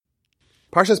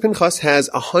Parshas Pinchas has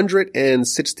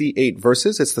 168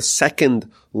 verses. It's the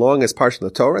second longest parsha in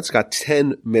the Torah. It's got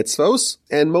 10 mitzvos,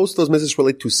 and most of those mitzvos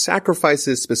relate to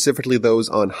sacrifices, specifically those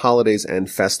on holidays and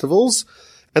festivals.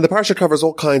 And the parsha covers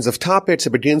all kinds of topics. It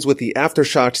begins with the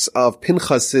aftershocks of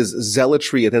Pinchas's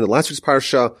zealotry at the end of last week's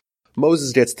parsha.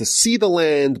 Moses gets to see the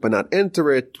land, but not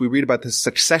enter it. We read about the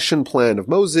succession plan of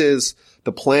Moses,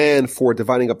 the plan for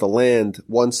dividing up the land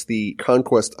once the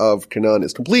conquest of Canaan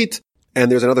is complete. And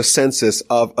there's another census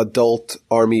of adult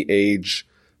army age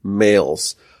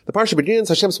males. The parsha begins,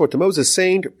 Hashem spoke to Moses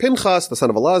saying, Pinchas, the son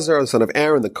of Elazar, the son of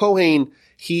Aaron, the Kohen,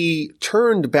 he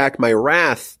turned back my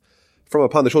wrath from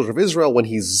upon the children of Israel when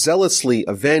he zealously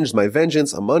avenged my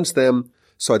vengeance amongst them.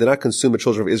 So I did not consume the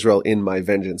children of Israel in my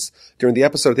vengeance. During the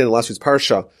episode at the end of last week's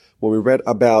parsha, when we read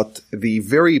about the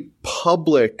very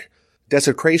public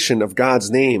desecration of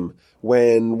God's name,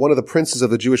 when one of the princes of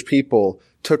the Jewish people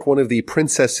took one of the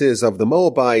princesses of the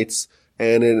Moabites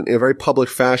and in a very public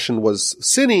fashion was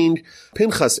sinning,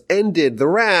 Pinchas ended the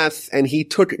wrath and he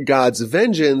took God's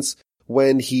vengeance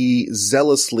when he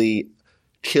zealously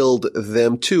killed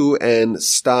them too and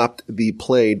stopped the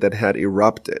plague that had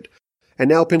erupted. And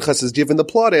now Pinchas is given the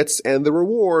plaudits and the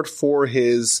reward for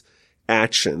his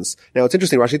actions. Now it's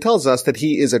interesting, Rashi tells us that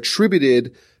he is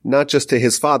attributed not just to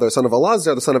his father, the son of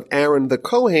Elazar, the son of Aaron the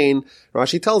Kohen.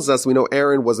 Rashi tells us, we know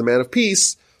Aaron was a man of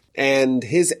peace, and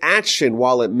his action,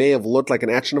 while it may have looked like an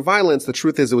action of violence, the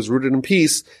truth is it was rooted in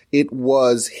peace. It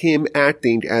was him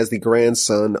acting as the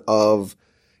grandson of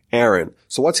Aaron.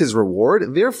 So what's his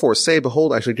reward? Therefore say,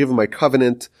 behold, I shall give him my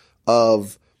covenant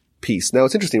of peace. Now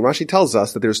it's interesting. Rashi tells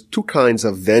us that there's two kinds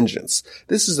of vengeance.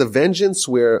 This is a vengeance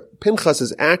where Pinchas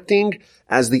is acting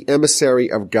as the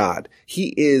emissary of God.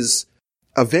 He is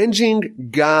avenging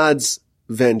God's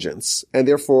vengeance, and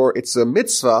therefore it's a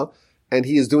mitzvah, and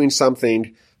he is doing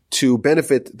something to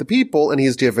benefit the people, and he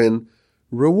is given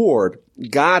reward.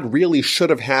 God really should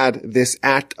have had this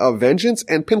act of vengeance,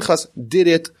 and Pinchas did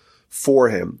it for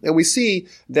him. And we see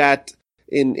that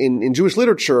in Jewish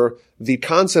literature, the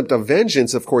concept of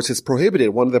vengeance, of course, is prohibited.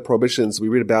 One of the prohibitions we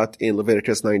read about in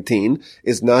Leviticus 19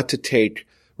 is not to take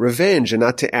revenge and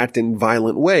not to act in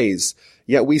violent ways.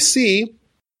 Yet we see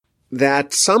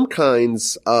that some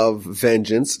kinds of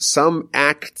vengeance, some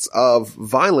acts of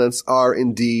violence are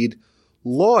indeed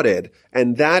lauded.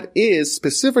 And that is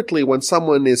specifically when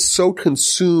someone is so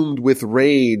consumed with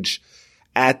rage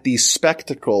at the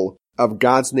spectacle of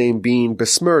God's name being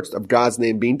besmirched, of God's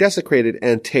name being desecrated,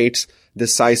 and takes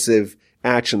decisive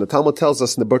action. The Talmud tells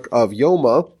us in the book of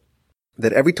Yoma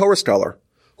that every Torah scholar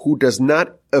who does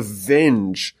not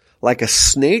avenge like a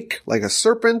snake, like a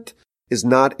serpent, is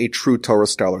not a true Torah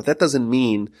scholar. That doesn't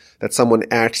mean that someone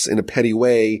acts in a petty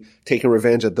way, taking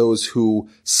revenge at those who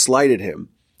slighted him.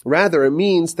 Rather, it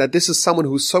means that this is someone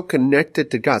who's so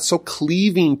connected to God, so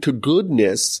cleaving to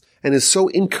goodness, and is so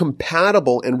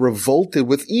incompatible and revolted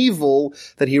with evil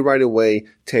that he right away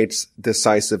takes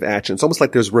decisive action. It's almost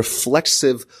like there's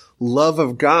reflexive love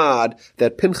of God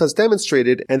that Pinchas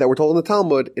demonstrated, and that we're told in the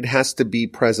Talmud, it has to be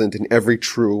present in every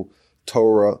true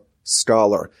Torah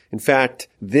scholar. In fact,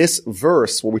 this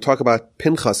verse, when we talk about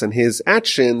Pinchas and his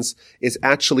actions, is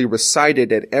actually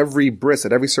recited at every bris,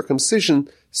 at every circumcision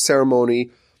ceremony,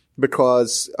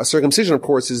 because a circumcision, of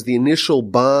course, is the initial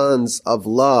bonds of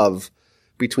love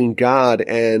between God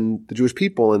and the Jewish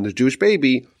people and the Jewish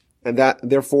baby, and that,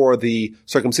 therefore, the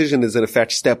circumcision is in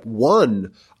effect step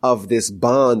one of this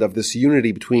bond, of this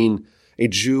unity between a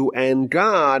Jew and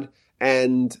God.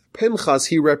 And Pinchas,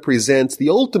 he represents the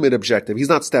ultimate objective. He's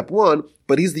not step one,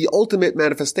 but he's the ultimate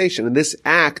manifestation. And this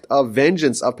act of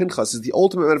vengeance of Pinchas is the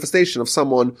ultimate manifestation of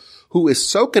someone who is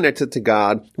so connected to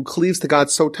God, who cleaves to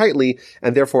God so tightly,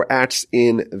 and therefore acts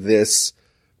in this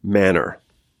manner.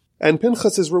 And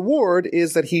Pinchas's reward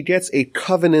is that he gets a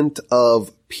covenant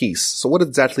of peace. So what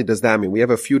exactly does that mean? We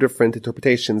have a few different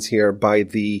interpretations here by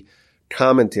the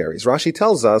commentaries. Rashi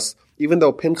tells us, even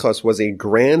though Pinchas was a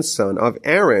grandson of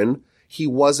Aaron, he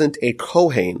wasn't a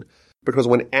Kohen, because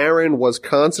when Aaron was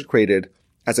consecrated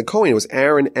as a Kohen, it was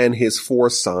Aaron and his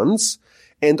 4 sons,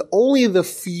 and only the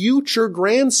future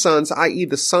grandsons, i.e.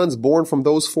 the sons born from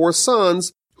those 4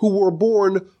 sons, who were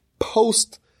born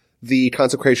post the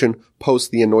consecration,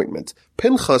 post the anointment.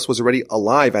 Pinchas was already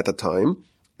alive at the time,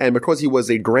 and because he was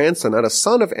a grandson, not a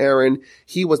son of Aaron,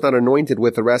 he was not anointed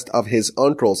with the rest of his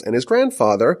uncles and his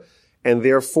grandfather, and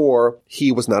therefore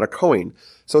he was not a Kohen.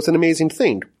 So it's an amazing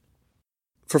thing.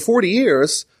 For 40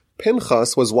 years,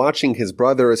 Pinchas was watching his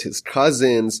brothers, his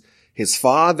cousins, his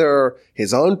father,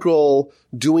 his uncle,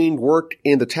 doing work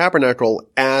in the tabernacle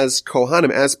as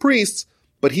Kohanim, as priests,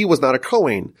 but he was not a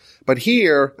Kohen. But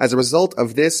here, as a result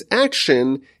of this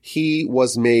action, he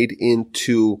was made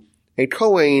into a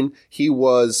Kohen. He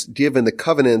was given the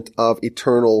covenant of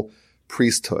eternal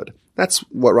priesthood. That's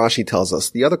what Rashi tells us.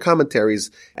 The other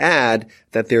commentaries add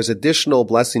that there's additional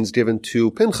blessings given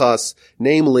to Pinchas,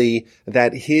 namely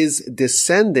that his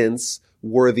descendants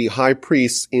were the high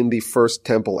priests in the first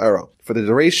temple era. For the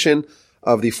duration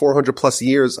of the 400 plus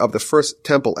years of the first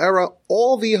temple era,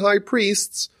 all the high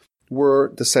priests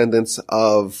were descendants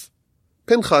of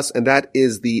Pinchas, and that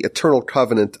is the eternal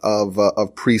covenant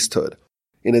of priesthood.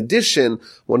 In addition,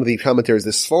 one of the commentaries,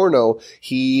 the Sforno,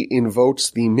 he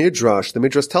invokes the Midrash. The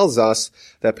Midrash tells us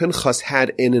that Pinchas had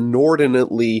an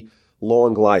inordinately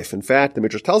long life. In fact, the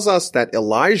Midrash tells us that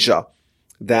Elijah,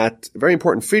 that very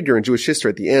important figure in Jewish history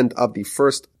at the end of the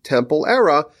first temple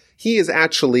era, he is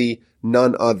actually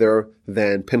none other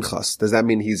than Pinchas. Does that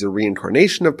mean he's a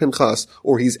reincarnation of Pinchas,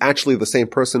 or he's actually the same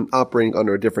person operating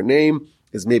under a different name?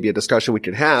 Is maybe a discussion we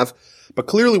could have. But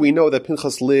clearly we know that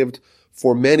Pinchas lived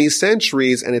for many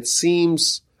centuries, and it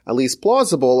seems at least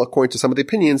plausible, according to some of the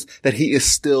opinions, that he is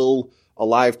still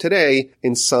alive today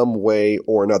in some way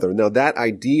or another. Now, that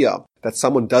idea that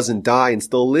someone doesn't die and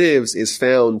still lives is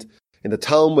found in the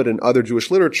Talmud and other Jewish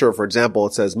literature. For example,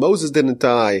 it says Moses didn't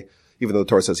die, even though the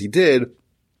Torah says he did.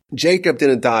 Jacob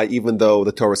didn't die, even though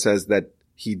the Torah says that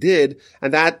he did.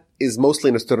 And that is mostly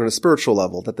understood on a spiritual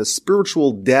level, that the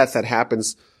spiritual death that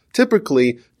happens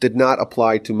typically did not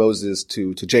apply to Moses,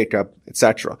 to Jacob,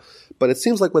 etc. But it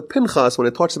seems like with Pinchas, when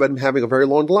it talks about him having a very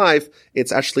long life,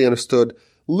 it's actually understood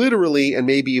literally, and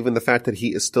maybe even the fact that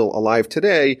he is still alive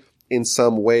today in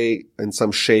some way, in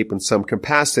some shape, in some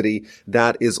capacity,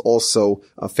 that is also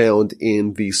found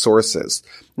in the sources.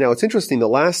 Now, it's interesting, the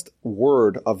last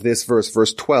word of this verse,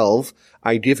 verse 12,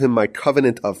 I give him my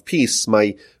covenant of peace,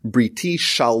 my briti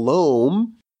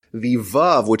shalom. The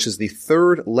vav, which is the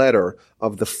third letter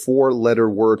of the four-letter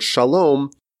word shalom,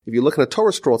 if you look in a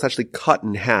Torah scroll, it's actually cut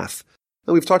in half.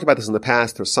 And we've talked about this in the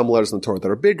past. There's some letters in the Torah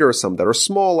that are bigger, some that are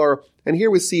smaller. And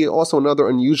here we see also another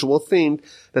unusual thing,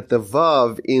 that the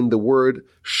vav in the word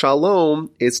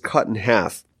shalom is cut in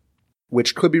half,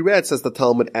 which could be read, says the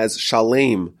Talmud, as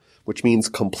shalem, which means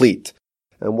complete.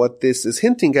 And what this is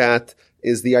hinting at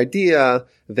is the idea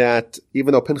that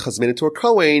even though Pinchas made it to a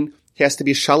Kohen, he has to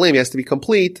be shalem, he has to be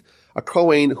complete, a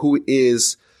Kohen who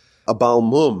is a Baal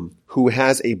Mum, who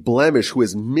has a blemish, who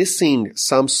is missing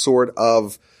some sort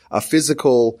of a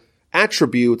physical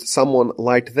attribute. Someone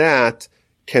like that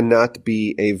cannot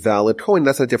be a valid Kohen.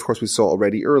 That's an idea, of course, we saw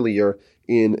already earlier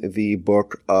in the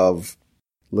book of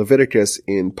Leviticus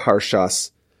in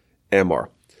Parshas Emor.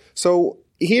 So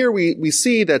here we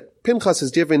see that Pinchas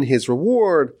is given his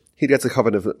reward. He gets the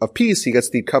covenant of peace. He gets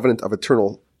the covenant of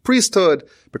eternal priesthood.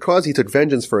 Because he took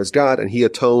vengeance for his God and he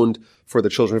atoned for the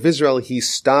children of Israel, he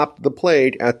stopped the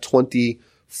plague at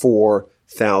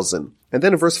 24,000. And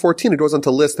then in verse 14, it goes on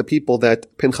to list the people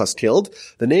that Pinchas killed.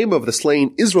 The name of the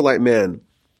slain Israelite man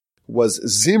was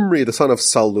Zimri, the son of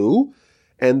Salu,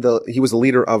 and he was the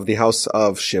leader of the house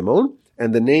of Shimon.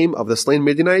 And the name of the slain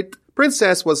Midianite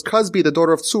princess was Cosbi, the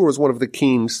daughter of Tsur, was one of the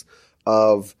kings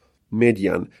of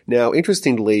Midian. Now,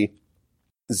 interestingly,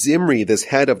 Zimri, this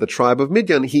head of the tribe of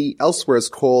Midian, he elsewhere is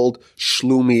called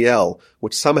Shlumiel,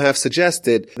 which some have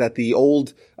suggested that the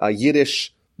old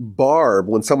Yiddish barb,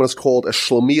 when someone is called a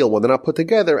Shlomiel, when they're not put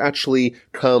together, actually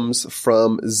comes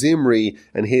from Zimri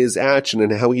and his action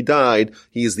and how he died.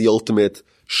 He is the ultimate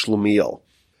Shlomiel.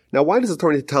 Now, why does the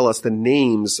Torah need to tell us the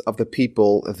names of the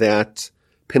people that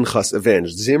Pinchas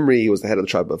avenged? Zimri, he was the head of the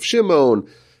tribe of Shimon.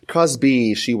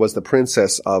 Cosbi, she was the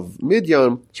princess of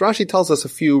Midian. So Rashi tells us a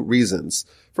few reasons.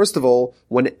 First of all,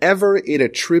 whenever it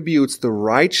attributes the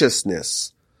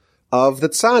righteousness of the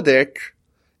tzaddik,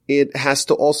 it has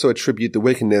to also attribute the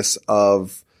wickedness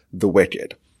of the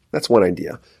wicked. That's one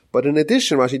idea. But in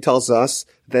addition, Rashi tells us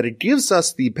that it gives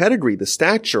us the pedigree, the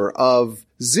stature of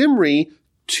Zimri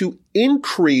to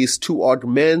increase, to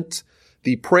augment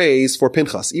the praise for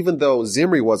Pinchas. Even though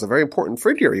Zimri was a very important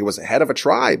figure, he was the head of a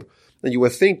tribe, and you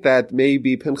would think that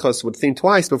maybe Pinchas would think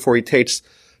twice before he takes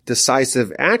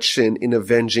decisive action in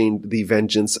avenging the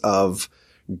vengeance of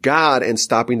God and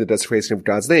stopping the desecration of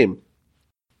God's name.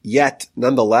 Yet,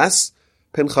 nonetheless,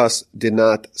 Pinchas did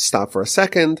not stop for a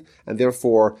second, and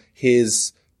therefore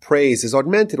his praise is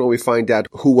augmented when we find out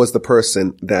who was the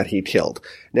person that he killed.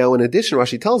 Now, in addition,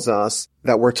 Rashi tells us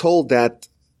that we're told that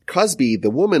Cosbi, the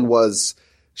woman,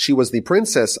 she was the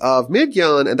princess of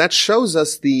Midian, and that shows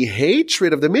us the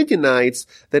hatred of the Midianites,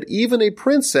 that even a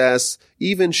princess,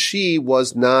 even she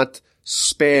was not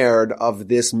spared of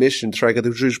this mission to try to get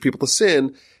the Jewish people to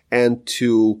sin and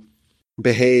to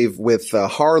behave with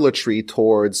harlotry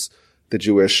towards the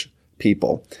Jewish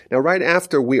people. Now, right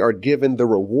after we are given the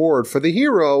reward for the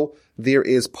hero, there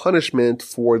is punishment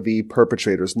for the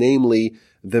perpetrators, namely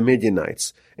the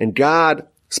Midianites. And God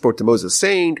spoke to Moses,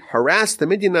 saying, "Harass the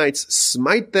Midianites,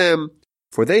 smite them,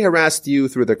 for they harassed you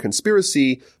through their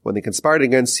conspiracy when they conspired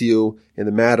against you in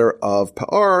the matter of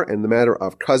Pa'ar and the matter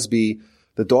of Cusbi,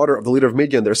 the daughter of the leader of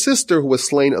Midian, their sister, who was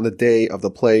slain on the day of the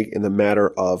plague in the matter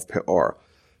of Pa'ar."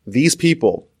 These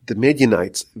people, the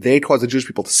Midianites, they caused the Jewish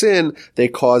people to sin, they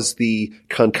caused the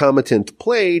concomitant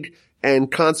plague,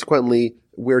 and consequently,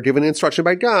 we're given instruction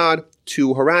by God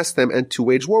to harass them and to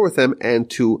wage war with them and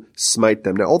to smite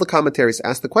them. Now, all the commentaries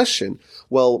ask the question,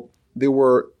 well, there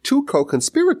were two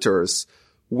co-conspirators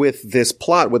with this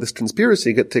plot, with this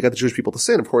conspiracy to get the Jewish people to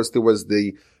sin. Of course, there was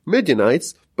the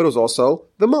Midianites, but it was also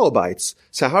the Moabites.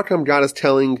 So how come God is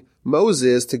telling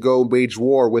Moses to go wage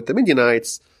war with the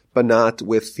Midianites, but not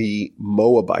with the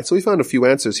Moabites? So we found a few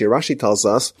answers here. Rashi tells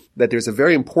us that there's a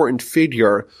very important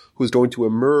figure who's going to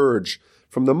emerge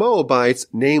from the Moabites,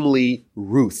 namely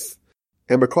Ruth.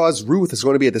 And because Ruth is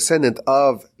going to be a descendant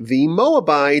of the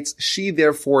Moabites, she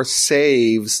therefore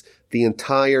saves the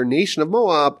entire nation of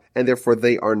Moab, and therefore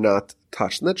they are not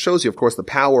touched. And that shows you, of course, the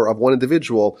power of one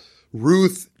individual.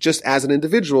 Ruth, just as an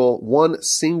individual, one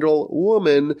single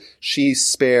woman, she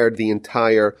spared the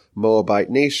entire Moabite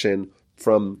nation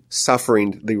from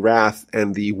suffering the wrath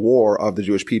and the war of the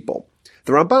Jewish people.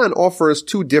 The Ramban offers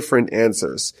two different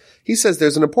answers. He says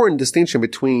there's an important distinction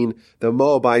between the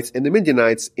Moabites and the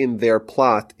Midianites in their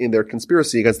plot, in their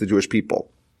conspiracy against the Jewish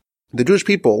people. The Jewish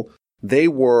people, they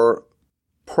were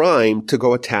primed to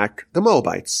go attack the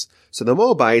Moabites. So the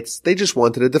Moabites, they just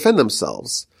wanted to defend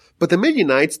themselves. But the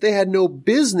Midianites, they had no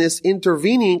business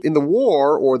intervening in the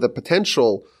war or the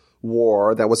potential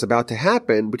war that was about to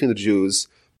happen between the Jews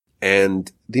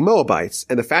and the Moabites.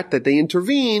 And the fact that they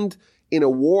intervened in a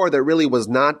war that really was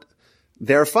not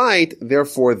their fight,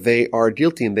 therefore they are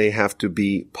guilty and they have to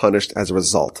be punished as a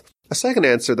result. A second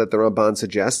answer that the Ramban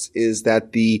suggests is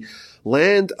that the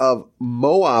land of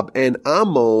Moab and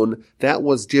Ammon, that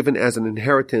was given as an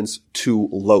inheritance to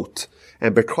Lot.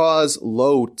 And because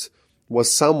Lot was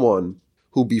someone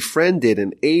who befriended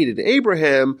and aided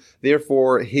Abraham,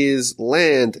 therefore his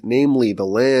land, namely the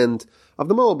land of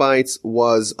the Moabites,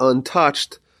 was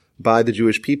untouched by the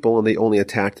Jewish people, and they only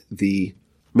attacked the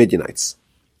Midianites.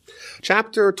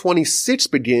 Chapter 26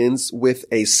 begins with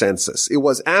a census. It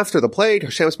was after the plague,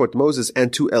 Hashem spoke to Moses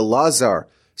and to Elazar,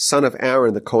 son of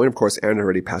Aaron the Kohen. Of course, Aaron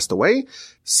already passed away,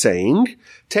 saying,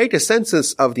 "Take a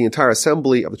census of the entire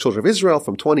assembly of the children of Israel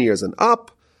from 20 years and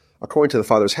up, according to the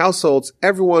fathers' households,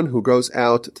 everyone who goes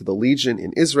out to the legion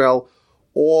in Israel,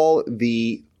 all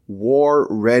the war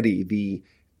ready, the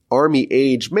army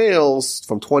age males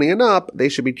from 20 and up, they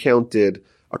should be counted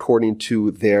according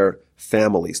to their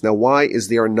families." Now, why is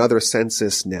there another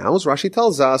census now? As Rashi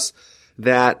tells us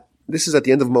that this is at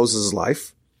the end of Moses'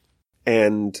 life,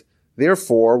 and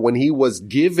therefore, when he was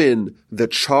given the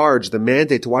charge, the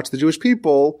mandate to watch the Jewish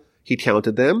people, he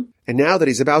counted them. And now that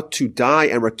he's about to die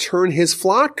and return his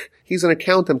flock, he's going to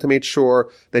count them to make sure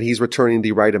that he's returning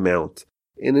the right amount.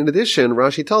 And in addition,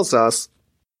 Rashi tells us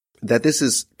that this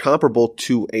is comparable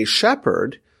to a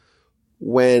shepherd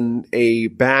when a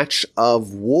batch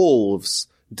of wolves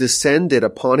descended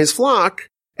upon his flock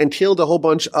and killed a whole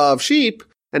bunch of sheep,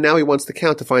 and now he wants to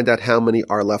count to find out how many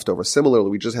are left over.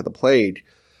 Similarly, we just had the plague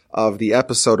of the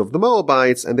episode of the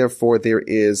Moabites, and therefore there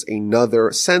is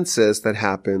another census that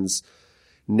happens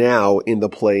now in the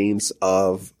plains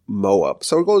of Moab.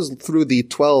 So it goes through the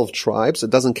 12 tribes. It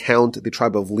doesn't count the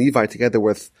tribe of Levi together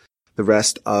with the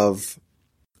rest of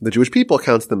the Jewish people,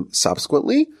 counts them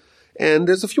subsequently. And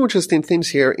there's a few interesting things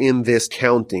here in this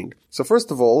counting. So first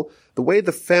of all, the way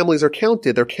the families are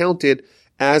counted, they're counted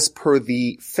as per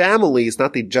the families,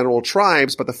 not the general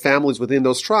tribes, but the families within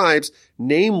those tribes,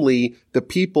 namely the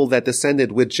people that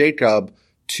descended with Jacob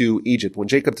to Egypt. When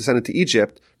Jacob descended to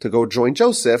Egypt to go join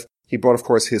Joseph, he brought, of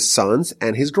course, his sons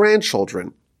and his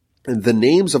grandchildren. And the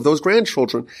names of those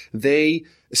grandchildren, they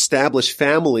establish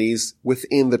families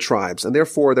within the tribes. And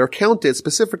therefore, they're counted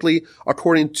specifically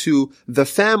according to the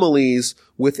families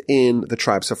within the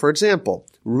tribes. So, for example,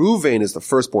 Reuven is the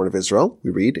firstborn of Israel.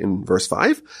 We read in verse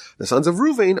 5, the sons of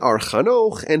Reuven are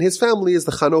Chanoch, and his family is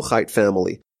the Chanochite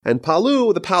family. And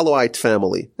Palu, the Paluite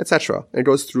family, etc. And it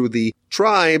goes through the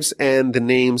tribes and the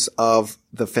names of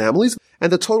the families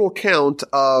and the total count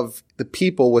of the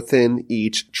people within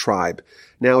each tribe.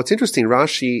 Now, it's interesting.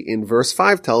 Rashi in verse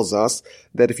 5 tells us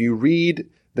that if you read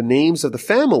the names of the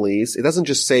families, it doesn't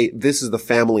just say this is the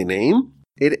family name.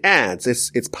 It adds,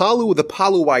 it's Palu, the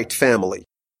Paluite family.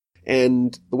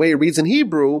 And the way it reads in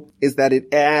Hebrew is that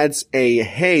it adds a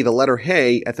hey, the letter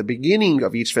hey, at the beginning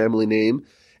of each family name,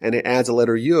 and it adds a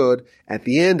letter yud at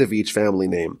the end of each family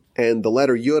name. And the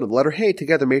letter yud and the letter hey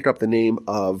together make up the name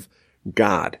of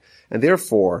God. And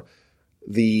therefore,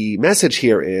 the message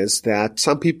here is that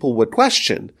some people would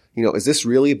question, is this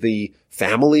really the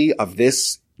family of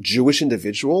this Jewish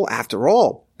individual? After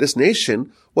all, this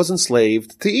nation was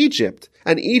enslaved to Egypt,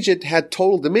 and Egypt had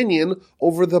total dominion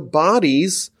over the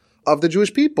bodies of the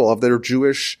Jewish people, of their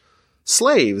Jewish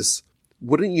slaves.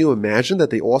 Wouldn't you imagine that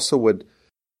they also would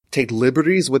take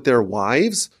liberties with their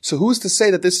wives? So who's to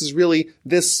say that this is really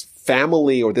this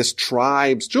family or this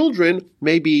tribe's children?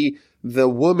 Maybe the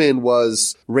woman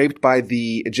was raped by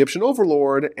the Egyptian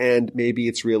overlord, and maybe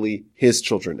it's really his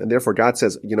children. And therefore God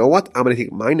says, you know what? I'm going to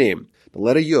take my name, the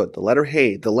letter Yud, the letter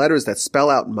Hey, the letters that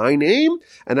spell out my name,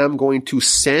 and I'm going to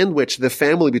sandwich the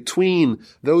family between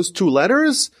those two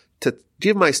letters to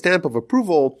give my stamp of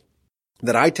approval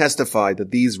that I testify that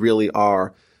these really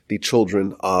are the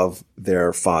children of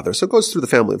their father. So it goes through the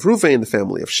family of Reuven, the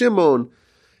family of Shimon.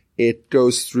 It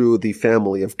goes through the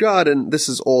family of Gad, and this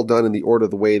is all done in the order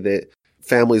of the way that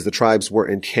families, the tribes, were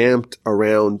encamped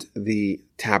around the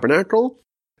tabernacle.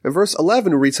 In verse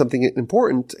 11, we read something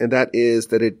important, and that is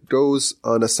that it goes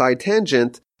on a side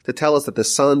tangent to tell us that the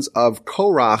sons of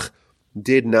Korach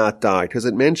did not die, because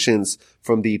it mentions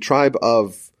from the tribe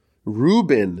of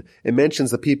Reuben, it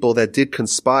mentions the people that did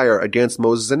conspire against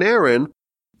Moses and Aaron,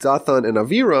 Dathan and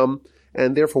Aviram,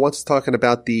 and therefore once it's talking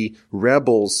about the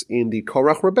rebels in the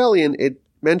Korach rebellion, it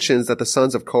mentions that the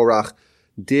sons of Korach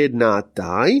did not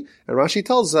die. And Rashi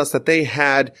tells us that they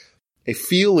had a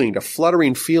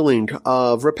fluttering feeling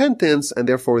of repentance, and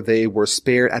therefore they were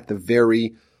spared at the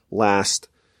very last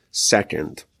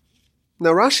second.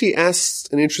 Now Rashi asks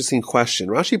an interesting question.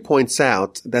 Rashi points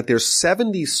out that there's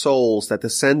 70 souls that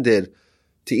descended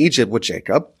to Egypt with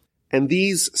Jacob, and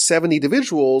these 70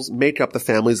 individuals make up the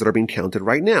families that are being counted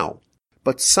right now.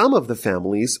 But some of the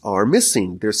families are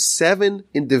missing. There's 7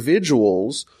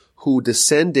 individuals who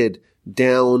descended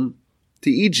down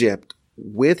to Egypt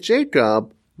with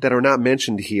Jacob that are not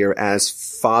mentioned here as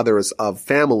fathers of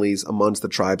families amongst the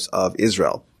tribes of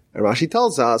Israel. And Rashi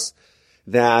tells us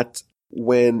that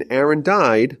when Aaron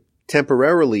died,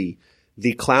 temporarily,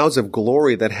 the clouds of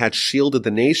glory that had shielded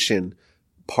the nation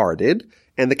parted,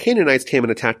 and the Canaanites came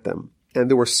and attacked them. And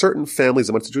there were certain families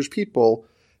amongst the Jewish people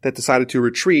that decided to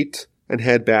retreat and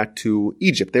head back to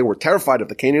Egypt. They were terrified of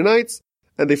the Canaanites,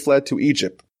 and they fled to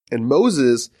Egypt. And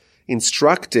Moses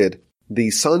instructed the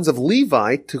sons of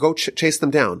Levi to go chase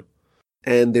them down.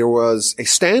 And there was a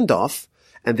standoff,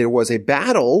 and there was a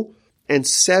battle, and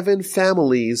 7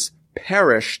 families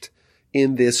perished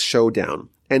in this showdown.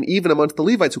 And even amongst the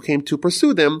Levites who came to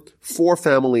pursue them, 4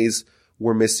 families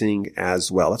were missing as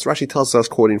well. That's Rashi tells us,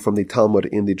 quoting from the Talmud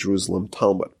in the Jerusalem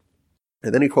Talmud.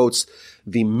 And then he quotes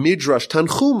the Midrash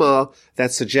Tanchuma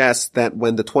that suggests that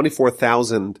when the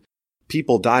 24,000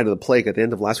 people died of the plague at the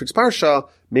end of last week's Parsha,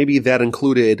 maybe that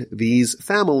included these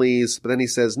families. But then he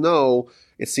says, no,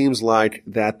 it seems like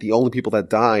that the only people that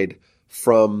died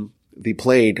from the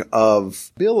plague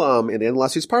of Bilam in the end of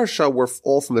last week's Parsha were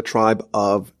all from the tribe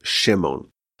of Shimon.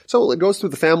 So it goes through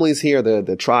the families here,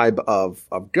 the tribe of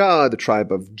Gad, the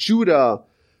tribe of Judah,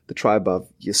 the tribe of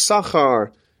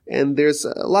Yisachar, and there's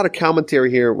a lot of commentary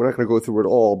here. We're not going to go through it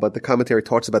all, but the commentary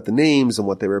talks about the names and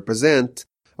what they represent.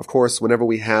 Of course, whenever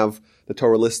we have the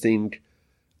Torah listing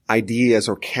ideas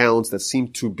or counts that seem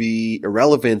to be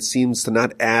irrelevant, seems to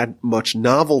not add much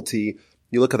novelty,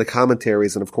 you look at the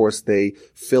commentaries, and of course they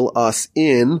fill us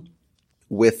in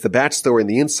with the backstory and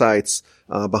the insights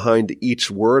behind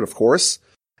each word, of course.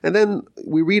 And then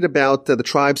we read about the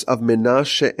tribes of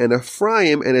Menashe and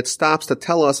Ephraim, and it stops to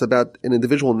tell us about an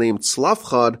individual named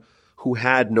Tzlafchad who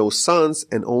had no sons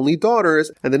and only daughters,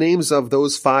 and the names of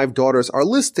those 5 daughters are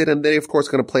listed, and they, of course,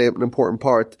 are going to play an important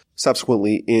part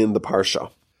subsequently in the Parsha.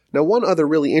 Now, one other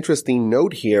really interesting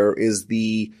note here is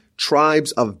the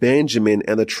tribes of Benjamin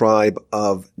and the tribe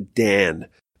of Dan.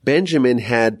 Benjamin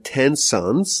had 10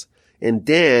 sons, and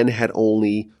Dan had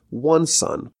only 1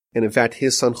 son. And in fact,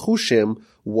 his son Hushim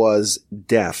was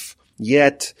deaf.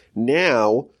 Yet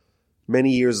now,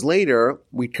 many years later,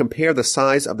 we compare the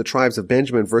size of the tribes of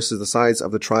Benjamin versus the size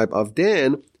of the tribe of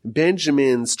Dan.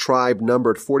 Benjamin's tribe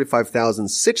numbered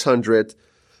 45,600,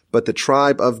 but the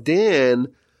tribe of Dan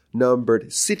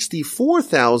numbered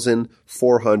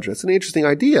 64,400. It's an interesting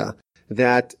idea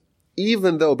that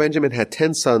even though Benjamin had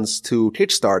 10 sons to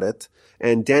kickstart it,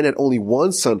 and Dan had only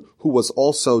 1 son who was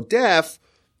also deaf,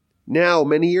 now,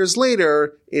 many years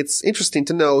later, it's interesting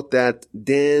to note that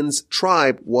Dan's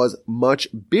tribe was much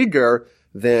bigger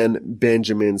than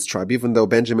Benjamin's tribe. Even though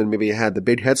Benjamin maybe had the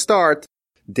big head start,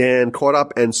 Dan caught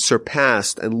up and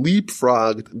surpassed and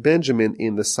leapfrogged Benjamin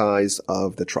in the size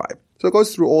of the tribe. So it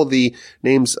goes through all the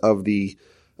names of the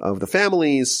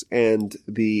families and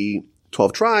the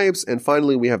 12 tribes, and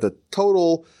finally we have the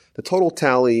total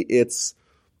tally. It's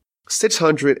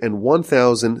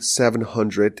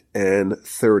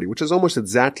 601,730, which is almost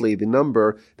exactly the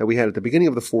number that we had at the beginning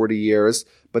of the 40 years.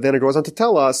 But then it goes on to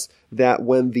tell us that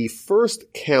when the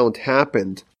first count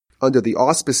happened under the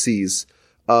auspices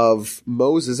of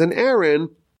Moses and Aaron,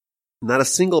 not a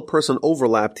single person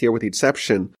overlapped here with the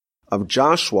exception of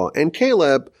Joshua and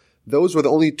Caleb. Those were the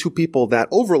only two people that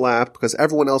overlapped because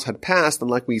everyone else had passed.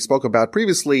 And like we spoke about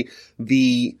previously,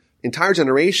 the entire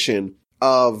generation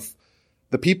of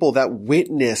the people that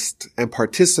witnessed and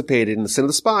participated in the sin of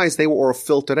the spies, they were all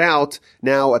filtered out.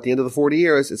 Now, at the end of the 40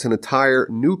 years, it's an entire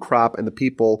new crop, and the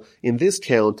people in this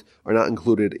count are not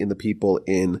included in the people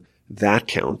in that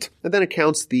count. And then it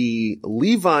counts the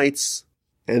Levites,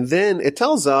 and then it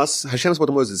tells us, Hashem spoke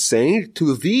to Moses saying,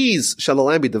 to these shall the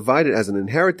land be divided as an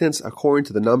inheritance according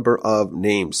to the number of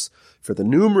names. For the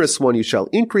numerous one you shall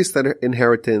increase that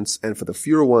inheritance, and for the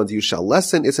fewer ones you shall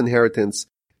lessen its inheritance.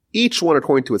 Each one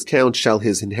according to its count shall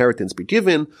his inheritance be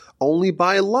given. Only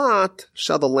by lot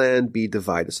shall the land be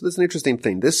divided. So this is an interesting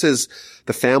thing. This is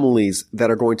the families that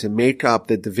are going to make up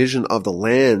the division of the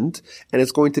land, and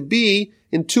it's going to be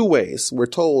in two ways. We're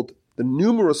told the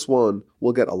numerous one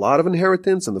will get a lot of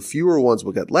inheritance, and the fewer ones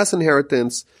will get less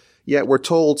inheritance. Yet we're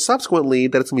told subsequently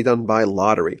that it's going to be done by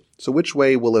lottery. So which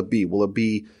way will it be? Will it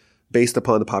be based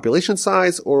upon the population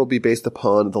size, or will it be based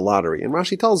upon the lottery? And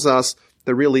Rashi tells us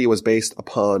that really it was based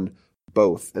upon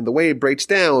both. And the way it breaks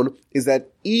down is that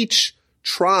each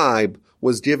tribe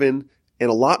was given an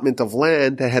allotment of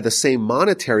land that had the same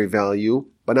monetary value,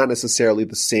 but not necessarily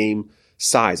the same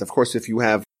size. Of course, if you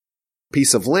have a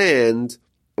piece of land,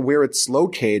 where it's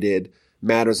located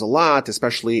matters a lot,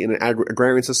 especially in an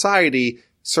agrarian society.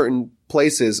 Certain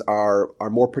places are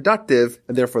more productive,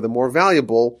 and therefore they're more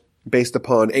valuable based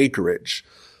upon acreage.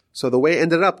 So the way it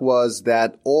ended up was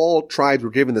that all tribes were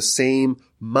given the same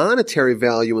monetary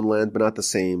value in land, but not the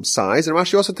same size. And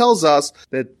Rashi also tells us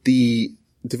that the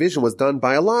division was done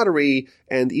by a lottery,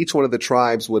 and each one of the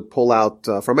tribes would pull out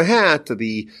from a hat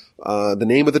the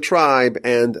name of the tribe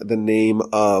and the name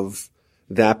of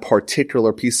that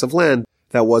particular piece of land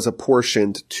that was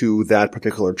apportioned to that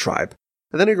particular tribe.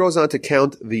 And then he goes on to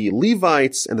count the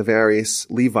Levites and the various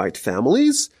Levite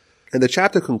families. And the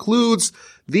chapter concludes,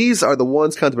 these are the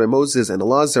ones counted by Moses and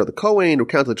Elazar the Kohen, who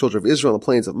counted the children of Israel on the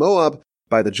plains of Moab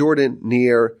by the Jordan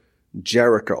near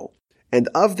Jericho. And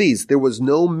of these, there was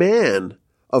no man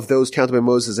of those counted by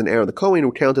Moses and Aaron the Kohen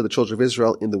who counted the children of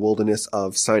Israel in the wilderness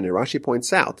of Sinai. Rashi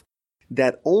points out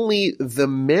that only the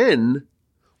men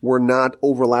were not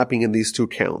overlapping in these two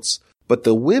counts. But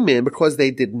the women, because they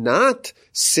did not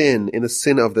sin in the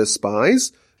sin of the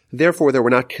spies, therefore they were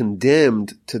not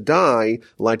condemned to die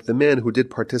like the men who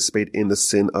did participate in the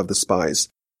sin of the spies.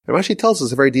 And Rashi tells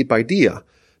us a very deep idea.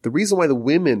 The reason why the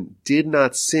women did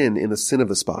not sin in the sin of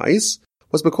the spies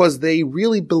was because they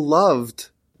really beloved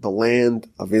the land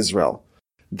of Israel.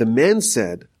 The men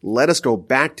said, let us go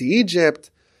back to Egypt,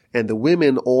 and the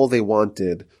women, all they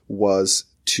wanted was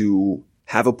to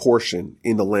have a portion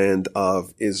in the land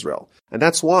of Israel. And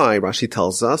that's why Rashi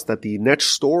tells us that the next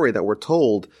story that we're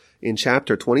told in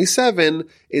chapter 27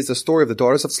 is the story of the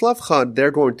daughters of Tzlafchad.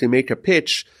 They're going to make a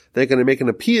pitch. They're going to make an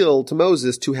appeal to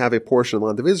Moses to have a portion of the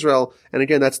land of Israel. And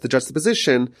again, that's the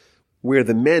juxtaposition where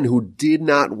the men who did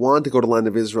not want to go to the land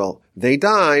of Israel, they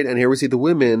died. And here we see the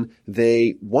women,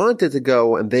 they wanted to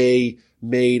go, and they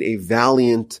made a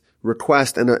valiant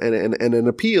request and an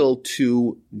appeal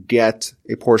to get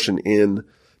a portion in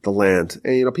the land.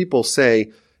 And, people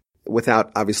say,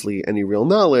 without obviously any real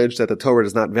knowledge, that the Torah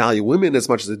does not value women as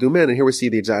much as they do men. And here we see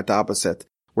the exact opposite.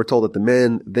 We're told that the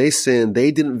men, they sinned, they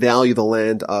didn't value the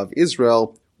land of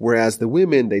Israel, whereas the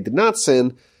women, they did not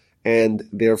sin, and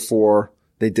therefore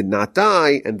they did not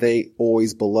die, and they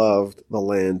always beloved the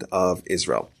land of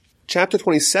Israel. Chapter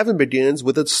 27 begins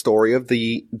with the story of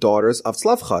the daughters of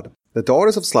Tzlafchad. The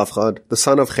daughters of Tzlafchad, the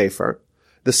son of Chefer,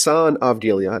 the son of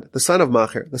Gilead, the son of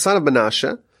Machir, the son of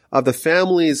Menashe, of the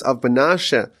families of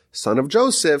Menashe, son of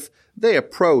Joseph, they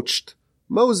approached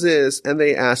Moses and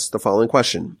they asked the following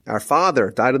question. Our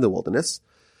father died in the wilderness.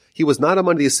 He was not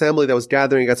among the assembly that was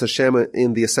gathering against Hashem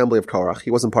in the assembly of Korach.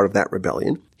 He wasn't part of that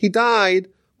rebellion. He died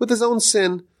with his own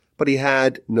sin, but he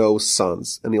had no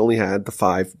sons, and he only had the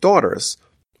 5 daughters.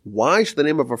 Why should the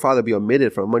name of our father be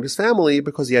omitted from among his family?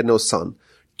 Because he had no son.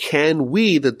 Can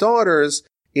we, the daughters,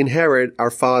 inherit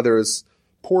our father's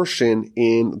portion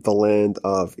in the land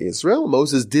of Israel.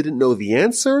 Moses didn't know the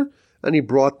answer, and he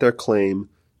brought their claim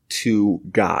to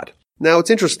God. Now, it's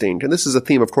interesting, and this is a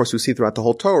theme, of course, we see throughout the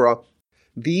whole Torah.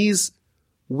 These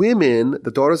women,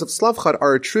 the daughters of Slavchad,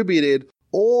 are attributed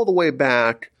all the way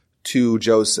back to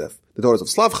Joseph. The daughters of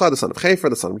Slavchad, the son of Hefer,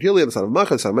 the son of Gilead, the son of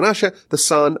Machir, the son of Menashe, the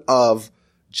son of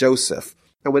Joseph.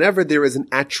 And whenever there is an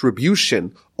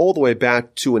attribution all the way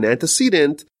back to an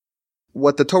antecedent,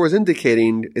 what the Torah is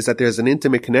indicating is that there's an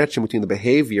intimate connection between the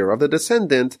behavior of the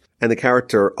descendant and the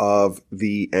character of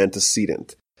the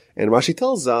antecedent. And Rashi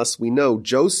tells us, we know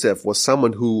Joseph was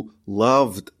someone who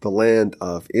loved the land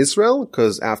of Israel,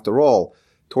 because after all,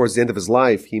 towards the end of his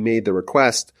life, he made the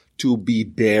request to be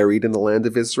buried in the land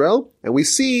of Israel. And we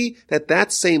see that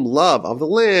that same love of the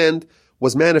land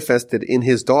was manifested in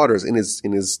his daughters, in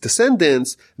his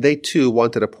descendants. They too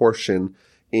wanted a portion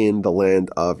in the land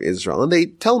of Israel. And they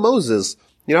tell Moses,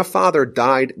 our father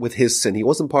died with his sin. He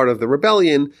wasn't part of the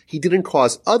rebellion. He didn't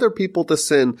cause other people to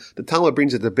sin. The Talmud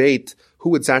brings a debate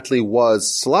who exactly was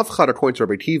Slavchad according to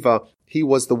Rabbi Kiva. He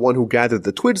was the one who gathered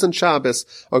the twigs on Shabbos.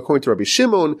 According to Rabbi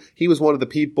Shimon, he was one of the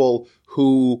people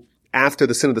who, after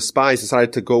the sin of the spies,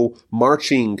 decided to go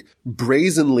marching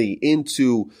brazenly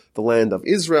into the land of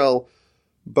Israel.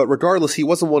 But regardless, he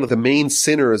wasn't one of the main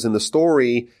sinners in the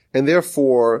story, and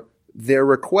therefore their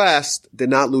request did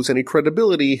not lose any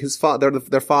credibility.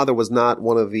 Their father was not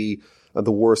one of the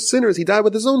worst sinners. He died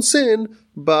with his own sin,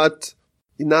 but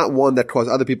not one that caused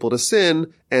other people to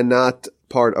sin, and not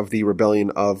part of the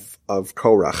rebellion of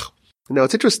Korach. Now,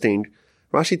 it's interesting.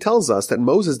 Rashi tells us that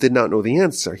Moses did not know the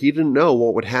answer. He didn't know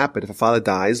what would happen if a father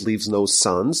dies, leaves no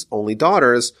sons, only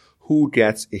daughters, who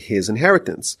gets his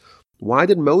inheritance. Why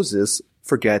did Moses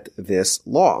forget this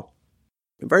law?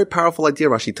 A very powerful idea,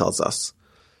 Rashi tells us.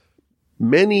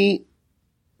 Many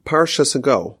Parshas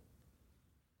ago,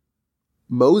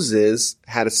 Moses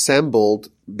had assembled,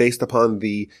 based upon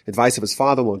the advice of his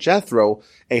father-in-law Jethro,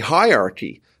 a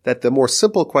hierarchy that the more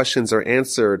simple questions are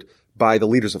answered by the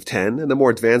leaders of 10, and the more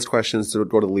advanced questions would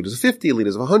go to the leaders of 50,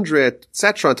 leaders of 100,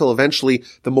 etc., until eventually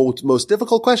the most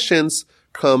difficult questions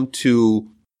come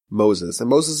to Moses. And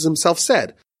Moses himself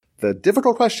said, the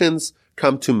difficult questions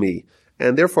come to me.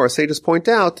 And therefore, our sages point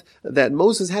out that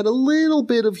Moses had a little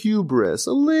bit of hubris,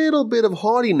 a little bit of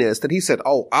haughtiness, that he said,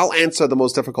 I'll answer the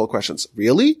most difficult questions.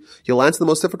 Really? You'll answer the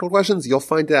most difficult questions? You'll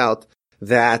find out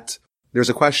that there's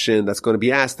a question that's going to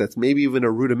be asked that's maybe even a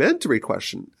rudimentary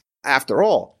question. After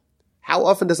all, how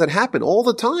often does that happen? All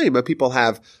the time. People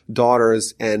have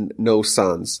daughters and no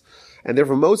sons. And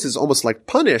therefore, Moses is almost like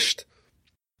punished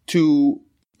to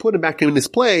put him back in his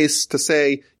place, to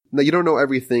say, no, you don't know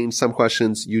everything. Some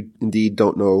questions you indeed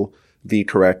don't know the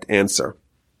correct answer.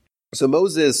 So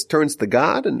Moses turns to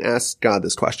God and asks God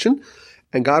this question.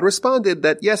 And God responded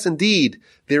that, yes, indeed,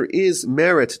 there is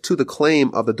merit to the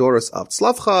claim of the daughters of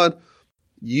Tzlavchad.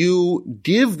 You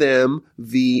give them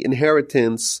the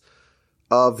inheritance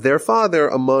of their father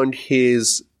among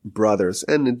his brothers.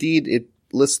 And indeed, it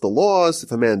lists the laws.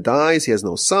 If a man dies, he has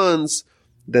no sons,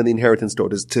 then the inheritance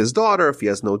goes to his daughter. If he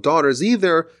has no daughters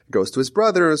either, it goes to his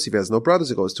brothers. If he has no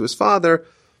brothers, it goes to his father.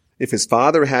 If his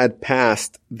father had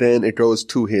passed, then it goes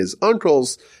to his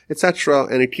uncles, etc.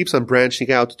 And it keeps on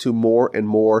branching out to more and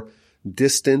more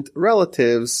distant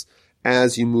relatives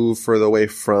as you move further away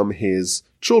from his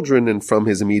children and from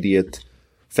his immediate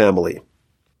family.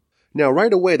 Now,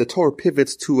 right away, the Torah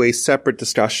pivots to a separate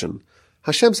discussion.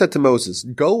 Hashem said to Moses,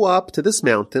 go up to this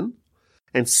mountain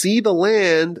and see the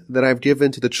land that I've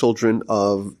given to the children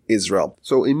of Israel.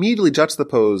 So immediately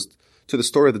juxtaposed to the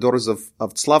story of the daughters of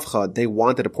Tzlavchad, they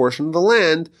wanted a portion of the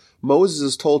land. Moses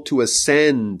is told to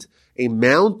ascend a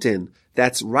mountain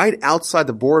that's right outside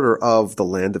the border of the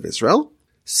land of Israel.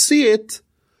 See it,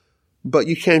 but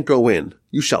you can't go in.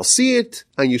 You shall see it,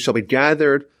 and you shall be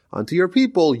gathered unto your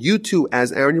people. You too,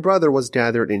 as Aaron your brother was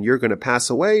gathered, and you're going to pass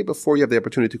away before you have the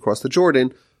opportunity to cross the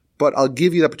Jordan. But I'll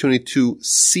give you the opportunity to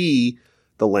see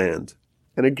the land.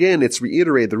 And again, it's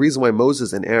reiterated the reason why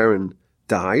Moses and Aaron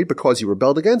died, because you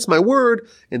rebelled against my word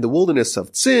in the wilderness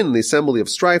of Tzin, the assembly of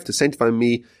strife, to sanctify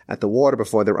me at the water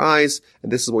before their eyes.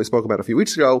 And this is what we spoke about a few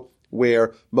weeks ago,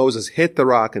 where Moses hit the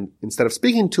rock and instead of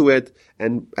speaking to it,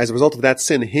 and as a result of that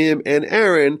sin, him and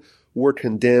Aaron were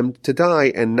condemned to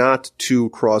die and not to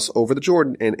cross over the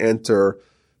Jordan and enter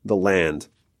the land.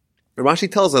 And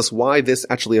Rashi tells us why this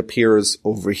actually appears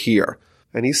over here.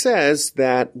 And he says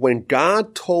that when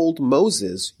God told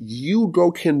Moses, you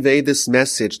go convey this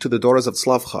message to the daughters of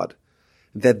Tzlavchad,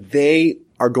 that they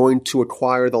are going to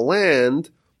acquire the land,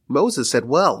 Moses said,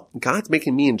 well, God's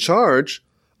making me in charge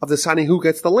of deciding who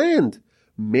gets the land.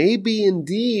 Maybe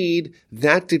indeed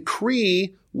that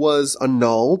decree was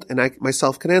annulled and I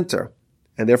myself can enter.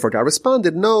 And therefore God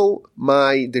responded, no,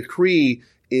 my decree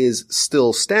is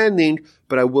still standing,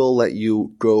 but I will let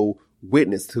you go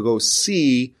witness, to go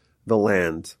see the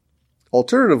land.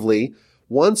 Alternatively,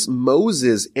 once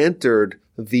Moses entered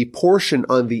the portion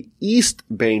on the east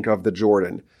bank of the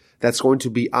Jordan that's going to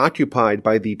be occupied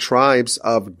by the tribes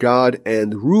of Gad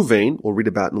and Reuven, we'll read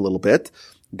about in a little bit,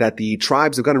 that the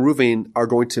tribes of Gad and Reuven are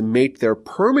going to make their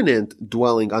permanent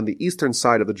dwelling on the eastern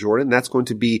side of the Jordan. That's going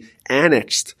to be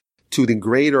annexed to the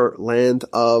greater land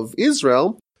of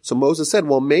Israel. So Moses said,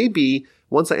 well, maybe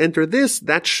once I enter this,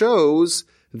 that shows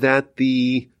that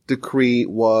the decree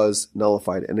was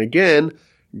nullified. And again,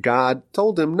 God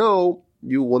told him, no,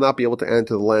 you will not be able to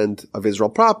enter the land of Israel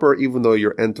proper, even though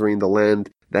you're entering the land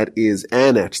that is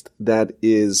annexed, that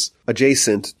is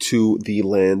adjacent to the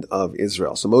land of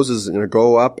Israel. So Moses is going to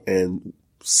go up and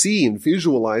see and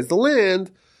visualize the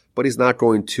land, but he's not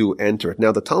going to enter it.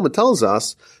 Now, the Talmud tells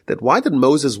us that why did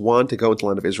Moses want to go into the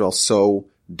land of Israel so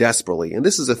desperately? And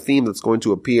this is a theme that's going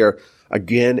to appear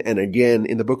again and again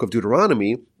in the book of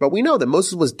Deuteronomy, but we know that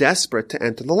Moses was desperate to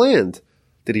enter the land.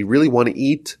 Did he really want to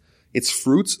eat its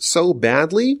fruits so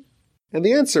badly? And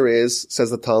the answer is, says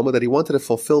the Talmud, that he wanted to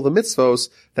fulfill the mitzvos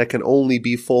that can only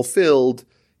be fulfilled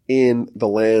in the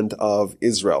land of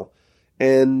Israel.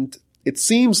 And it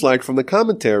seems like from the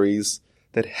commentaries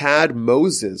that had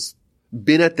Moses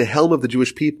been at the helm of the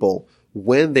Jewish people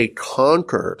when they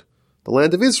conquered the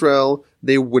land of Israel,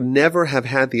 they would never have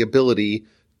had the ability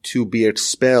to be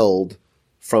expelled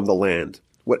from the land.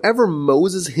 Whatever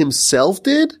Moses himself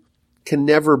did can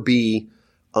never be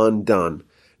undone.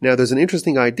 Now, there's an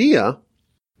interesting idea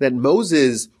that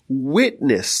Moses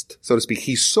witnessed, so to speak.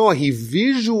 He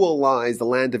visualized the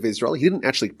land of Israel. He didn't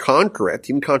actually conquer it.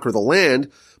 He didn't conquer the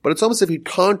land, but it's almost as if he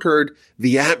conquered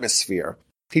the atmosphere.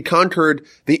 He conquered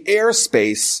the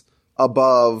airspace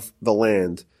above the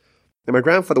land. And my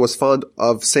grandfather was fond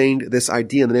of saying this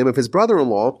idea in the name of his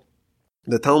brother-in-law.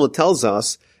 The Talmud tells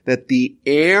us that the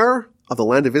air of the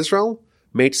land of Israel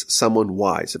makes someone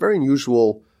wise. A very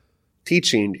unusual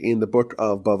teaching in the book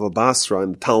of Bava Basra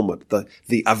in the Talmud.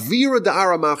 The avira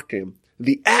da'ara machkim,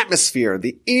 the atmosphere,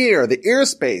 the air, the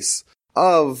airspace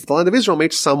of the land of Israel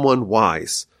makes someone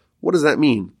wise. What does that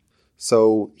mean?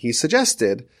 So he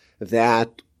suggested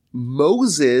that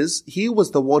Moses, he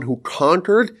was the one who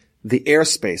conquered the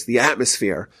airspace, the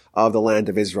atmosphere of the land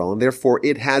of Israel, and therefore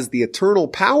it has the eternal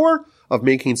power of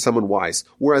making someone wise.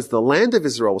 Whereas the land of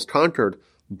Israel was conquered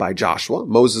by Joshua.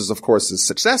 Moses, of course, is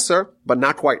successor, but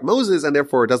not quite Moses, and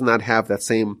therefore it does not have that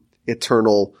same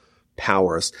eternal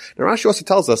powers. Now, Rashi also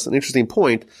tells us an interesting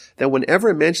point that whenever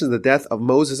it mentions the death of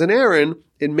Moses and Aaron,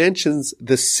 it mentions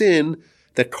the sin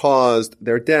that caused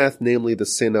their death, namely the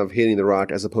sin of hitting the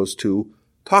rock as opposed to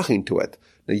talking to it.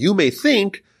 Now, you may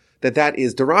think that that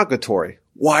is derogatory.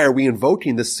 Why are we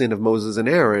invoking the sin of Moses and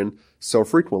Aaron so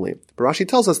frequently? But Rashi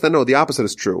tells us that no, the opposite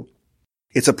is true.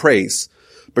 It's a praise,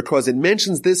 because it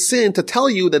mentions this sin to tell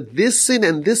you that this sin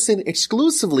and this sin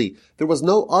exclusively, there was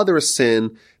no other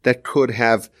sin that could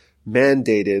have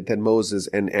mandated that Moses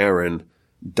and Aaron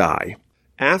die.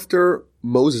 After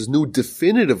Moses knew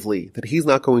definitively that he's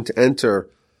not going to enter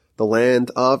the land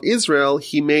of Israel,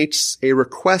 he makes a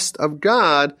request of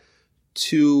God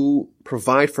to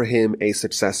provide for him a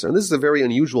successor. And this is a very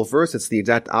unusual verse. It's the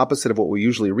exact opposite of what we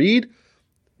usually read.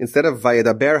 Instead of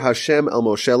Vayedaber Hashem el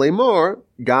Moshe lemor,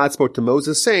 God spoke to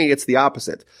Moses saying it's the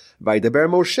opposite. Vayedaber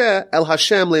Moshe el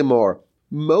Hashem lemor.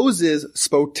 Moses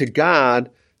spoke to God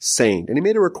saying, and he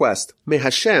made a request, May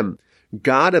Hashem,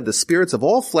 God of the spirits of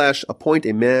all flesh, appoint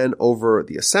a man over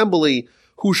the assembly,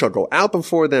 who shall go out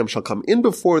before them, shall come in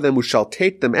before them, who shall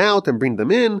take them out and bring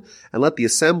them in, and let the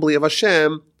assembly of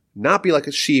Hashem not be like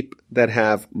a sheep that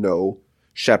have no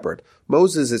shepherd.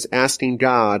 Moses is asking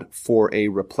God for a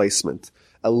replacement,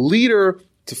 a leader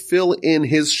to fill in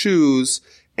his shoes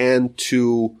and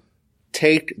to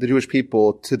take the Jewish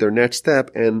people to their next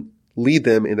step and lead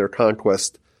them in their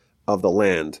conquest of the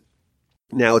land.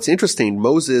 Now, it's interesting.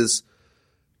 Moses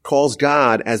calls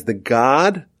God as the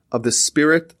God of the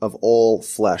spirit of all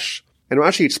flesh. And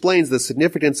Rashi explains the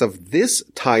significance of this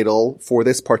title for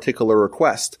this particular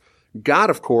request. God,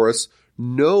 of course,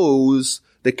 knows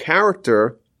the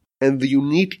character and the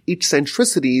unique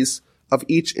eccentricities of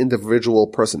each individual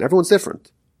person. Everyone's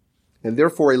different. And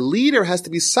therefore, a leader has to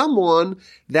be someone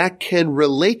that can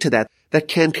relate to that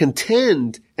can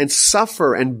contend and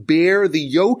suffer and bear the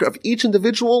yoke of each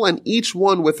individual and each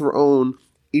one with their own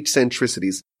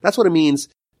eccentricities. That's what it means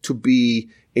to be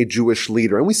a Jewish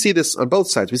leader. And we see this on both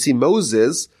sides. We see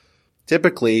Moses,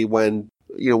 typically when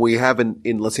We have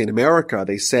let's say in America,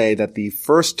 they say that the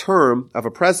first term of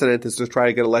a president is to try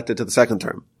to get elected to the second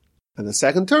term. And the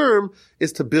second term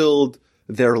is to build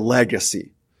their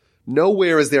legacy.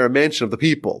 Nowhere is there a mention of the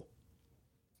people.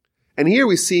 And here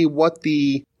we see what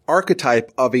the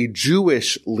archetype of a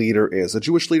Jewish leader is. A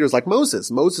Jewish leader is like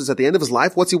Moses. Moses, at the end of his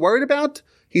life, what's he worried about?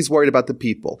 He's worried about the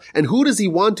people. And who does he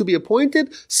want to be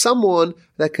appointed? Someone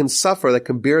that can suffer, that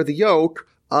can bear the yoke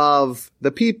of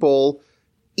the people,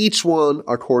 each one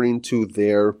according to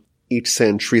their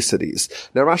eccentricities.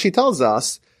 Now Rashi tells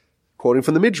us, quoting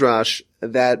from the Midrash,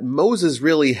 that Moses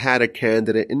really had a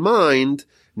candidate in mind,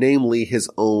 namely his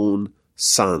own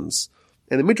sons.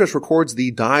 And the Midrash records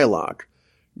the dialogue.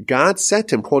 God said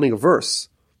to him, quoting a verse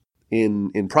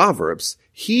in Proverbs,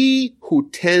 "He who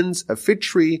tends a fig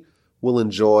tree will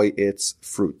enjoy its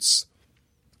fruits."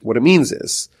 What it means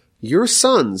is, your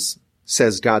sons,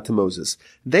 says God to Moses,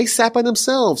 they sat by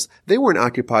themselves. They weren't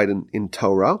occupied in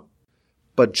Torah.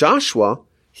 But Joshua,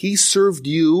 he served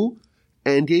you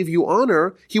and gave you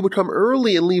honor. He would come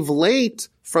early and leave late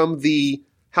from the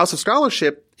house of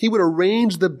scholarship. He would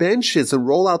arrange the benches and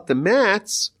roll out the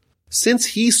mats. Since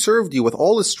he served you with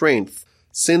all his strength,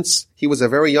 since he was a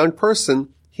very young person,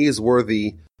 he is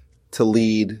worthy to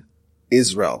lead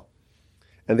Israel.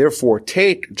 And therefore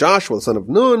take Joshua, the son of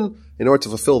Nun, in order to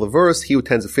fulfill the verse, he who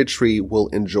tends a fig tree will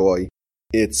enjoy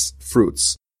its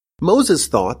fruits. Moses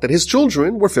thought that his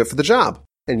children were fit for the job.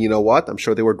 And you know what? I'm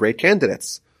sure they were great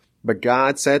candidates. But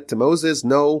God said to Moses,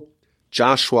 no,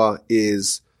 Joshua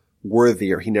is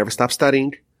worthier. He never stopped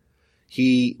studying.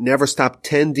 He never stopped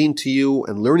tending to you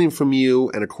and learning from you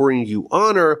and according to you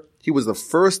honor. He was the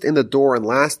first in the door and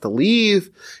last to leave.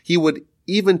 He would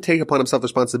even take upon himself the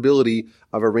responsibility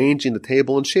of arranging the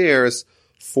table and chairs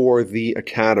for the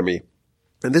academy.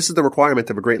 And this is the requirement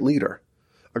of a great leader.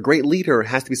 A great leader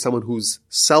has to be someone who's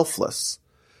selfless.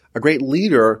 A great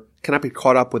leader cannot be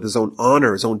caught up with his own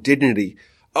honor, his own dignity.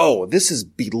 Oh, this is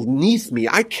beneath me.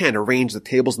 I can't arrange the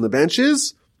tables and the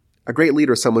benches. A great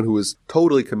leader is someone who is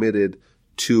totally committed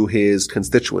to his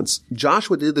constituents.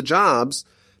 Joshua did the jobs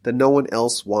that no one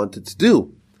else wanted to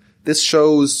do. This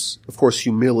shows, of course,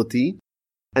 humility,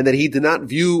 and that he did not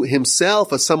view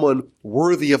himself as someone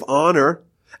worthy of honor,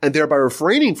 and thereby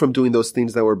refraining from doing those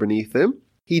things that were beneath him.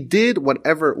 He did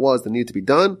whatever it was that needed to be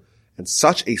done, and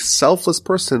such a selfless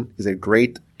person is a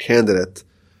great candidate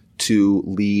to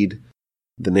lead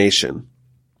the nation.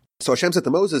 So Hashem said to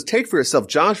Moses, take for yourself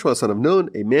Joshua, son of Nun,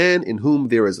 a man in whom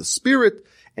there is a spirit,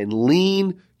 and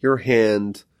lean your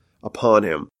hand upon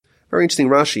him. Very interesting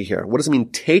Rashi here. What does it mean,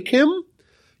 take him?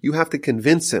 You have to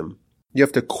convince him. You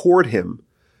have to court him.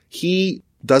 He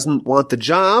doesn't want the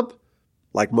job,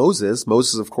 like Moses.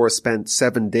 Moses, of course, spent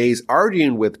 7 days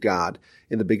arguing with God.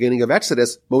 In the beginning of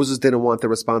Exodus, Moses didn't want the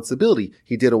responsibility.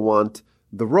 He didn't want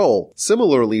the role.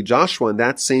 Similarly, Joshua, in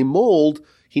that same mold,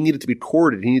 he needed to be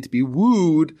courted. He needed to be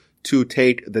wooed to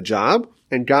take the job.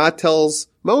 And God tells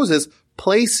Moses,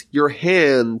 place your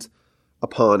hand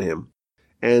upon him.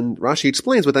 And Rashi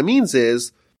explains what that means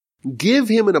is, give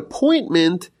him an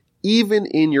appointment even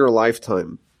in your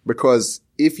lifetime. Because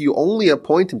if you only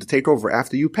appoint him to take over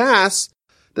after you pass,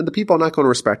 then the people are not going to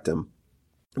respect him.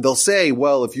 They'll say,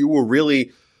 well, if you were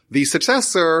really the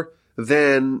successor,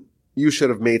 then you should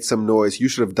have made some noise. You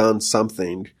should have done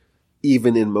something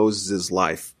even in Moses'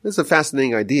 life. This is a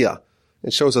fascinating idea.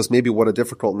 It shows us maybe what a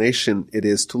difficult nation it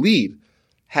is to lead.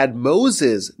 Had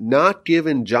Moses not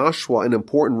given Joshua an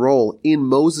important role in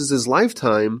Moses'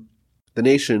 lifetime, the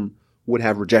nation would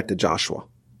have rejected Joshua.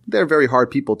 They're very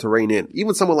hard people to rein in.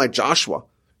 Even someone like Joshua,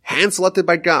 hand-selected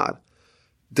by God,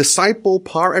 disciple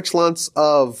par excellence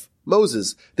of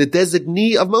Moses, the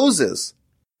designee of Moses.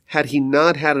 Had he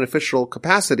not had an official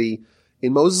capacity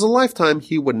in Moses' lifetime,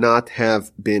 he would not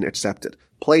have been accepted.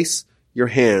 Place your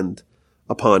hand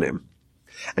upon him.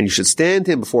 And you should stand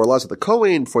him before Elazar the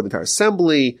Kohen, before the entire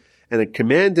assembly, and then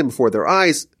command him before their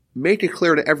eyes. Make it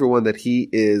clear to everyone that he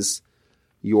is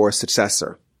your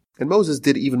successor. And Moses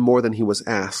did even more than he was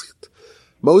asked.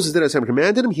 Moses did as Hashem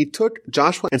commanded him. He took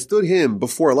Joshua and stood him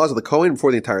before Elazar the Kohen,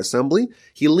 before the entire assembly.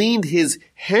 He leaned his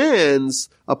hands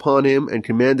upon him and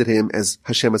commanded him as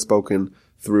Hashem had spoken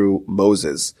through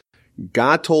Moses.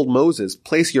 God told Moses,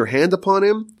 place your hand upon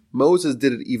him. Moses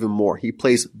did it even more. He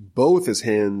placed both his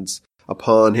hands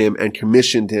upon him and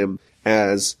commissioned him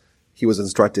as he was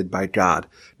instructed by God.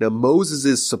 Now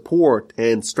Moses' support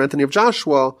and strengthening of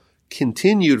Joshua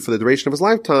continued for the duration of his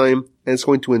lifetime, and it's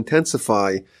going to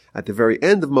intensify at the very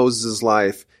end of Moses'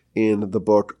 life in the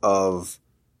book of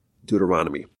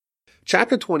Deuteronomy.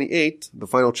 Chapter 28, the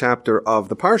final chapter of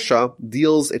the Parsha,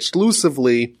 deals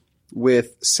exclusively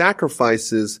with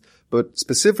sacrifices but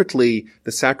specifically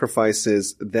the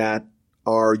sacrifices that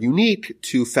are unique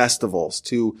to festivals,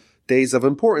 to days of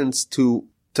importance, to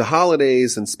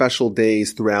holidays and special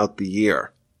days throughout the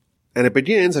year. And it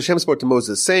begins, Hashem spoke to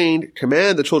Moses saying,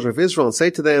 command the children of Israel and say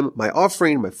to them, my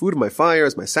offering, my food, my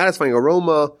fires, my satisfying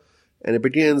aroma. And it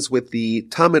begins with the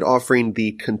Tamid offering,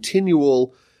 the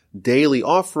continual daily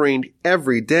offering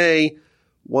every day.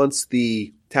 Once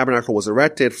the tabernacle was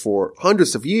erected for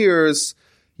hundreds of years,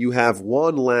 you have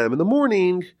one lamb in the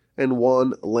morning and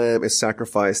one lamb is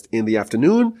sacrificed in the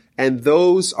afternoon. And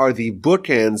those are the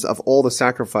bookends of all the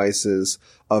sacrifices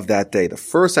of that day. The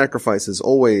first sacrifice is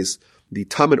always the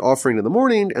Tamid offering in the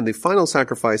morning, and the final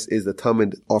sacrifice is the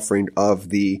Tamid offering of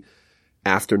the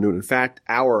afternoon. In fact,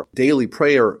 our daily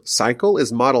prayer cycle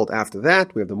is modeled after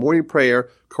that. We have the morning prayer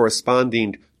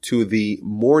corresponding to the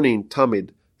morning Tamid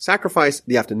sacrifice,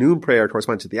 the afternoon prayer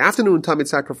corresponding to the afternoon Tamid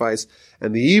sacrifice,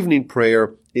 and the evening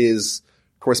prayer is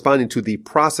corresponding to the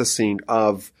processing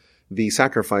of the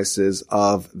sacrifices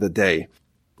of the day.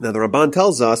 Now, the Ramban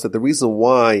tells us that the reason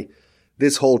why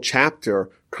this whole chapter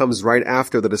comes right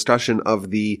after the discussion of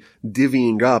the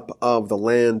divvying up of the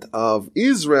land of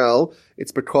Israel,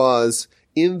 it's because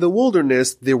in the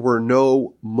wilderness, there were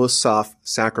no Musaf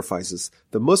sacrifices.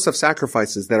 The Musaf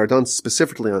sacrifices that are done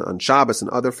specifically on Shabbos and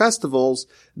other festivals,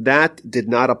 that did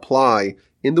not apply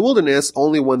in the wilderness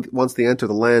only once they enter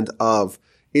the land of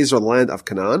Israel, the land of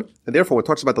Canaan. And therefore, when it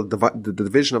talks about the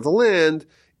division of the land,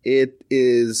 it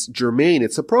is germane,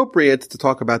 it's appropriate to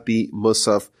talk about the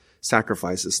Musaf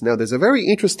sacrifices. Now, there's a very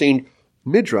interesting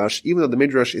midrash, even though the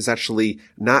midrash is actually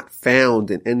not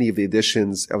found in any of the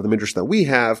editions of the midrash that we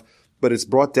have, but it's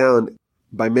brought down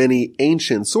by many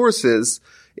ancient sources.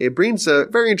 It brings a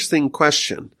very interesting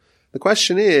question. The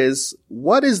question is,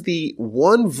 what is the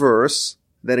one verse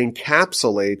that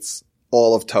encapsulates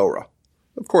all of Torah?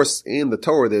 Of course, in the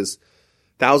Torah, there's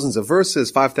thousands of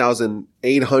verses,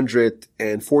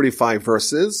 5,845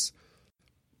 verses.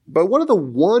 But what's the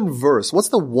one verse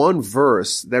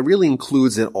that really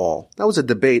includes it all? That was a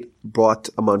debate brought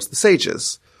amongst the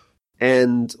sages.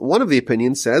 And one of the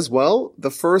opinions says, well,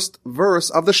 the first verse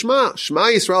of the Shema. Shema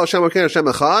Yisrael Hashem Elokeinu Hashem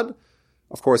Echad.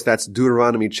 Of course, that's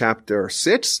Deuteronomy chapter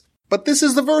 6. But this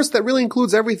is the verse that really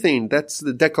includes everything. That's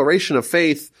the declaration of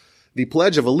faith, the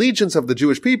pledge of allegiance of the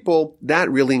Jewish people. That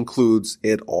really includes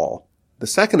it all. The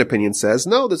second opinion says,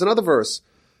 no, there's another verse.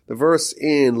 The verse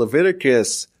in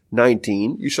Leviticus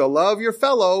 19, you shall love your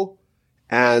fellow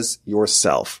as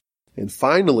yourself. And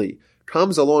finally,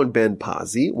 comes along Ben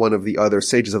Pazi, one of the other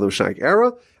sages of the Mosaic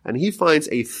era, and he finds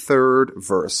a third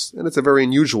verse. And it's a very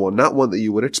unusual one, not one that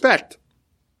you would expect.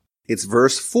 It's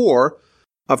verse 4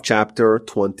 of chapter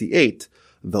 28.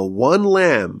 The one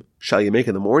lamb shall you make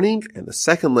in the morning, and the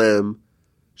second lamb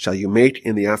shall you make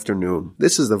in the afternoon.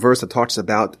 This is the verse that talks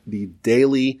about the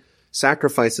daily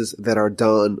sacrifices that are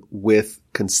done with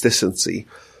consistency.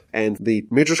 And the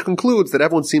Midrash concludes that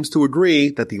everyone seems to agree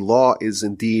that the law is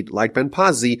indeed, like Ben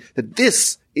Pazi, that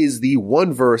this is the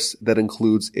one verse that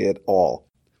includes it all.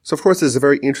 So, of course, there's a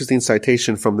very interesting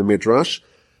citation from the Midrash,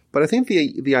 but I think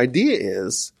the idea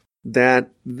is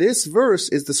that this verse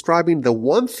is describing the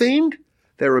one thing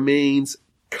that remains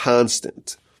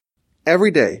constant.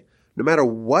 Every day, no matter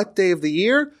what day of the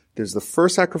year, there's the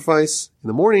first sacrifice in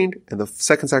the morning and the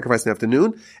second sacrifice in the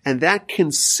afternoon. And that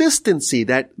consistency,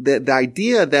 the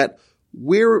idea that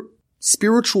we're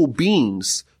spiritual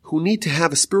beings who need to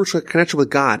have a spiritual connection with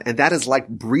God, and that is like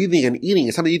breathing and eating.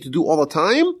 It's something you need to do all the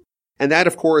time. And that,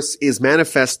 of course, is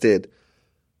manifested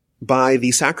by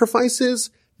the sacrifices.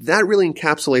 That really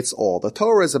encapsulates all. The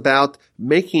Torah is about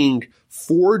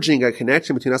forging a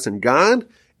connection between us and God.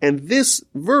 And this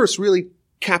verse really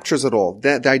captures it all.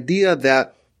 The idea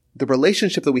that the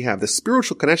relationship that we have, the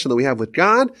spiritual connection that we have with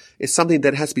God, is something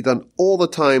that has to be done all the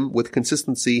time with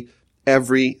consistency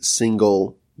every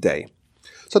single day.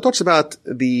 So it talks about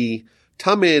the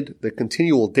Tamid, the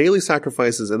continual daily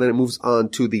sacrifices, and then it moves on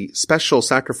to the special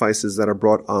sacrifices that are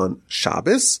brought on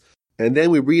Shabbos. And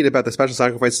then we read about the special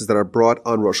sacrifices that are brought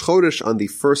on Rosh Chodesh, on the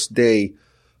first day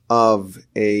of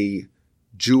a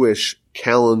Jewish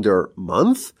calendar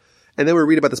month. And then we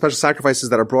read about the special sacrifices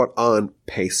that are brought on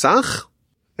Pesach.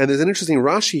 And there's an interesting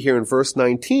Rashi here in verse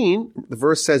 19. The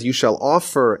verse says, you shall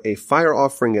offer a fire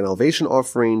offering, an elevation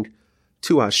offering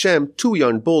to Hashem, 2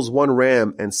 young bulls, 1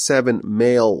 ram, and 7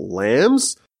 male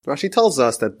lambs. Rashi tells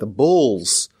us that the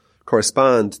bulls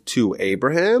correspond to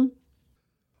Abraham.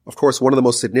 Of course, one of the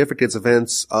most significant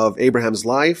events of Abraham's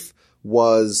life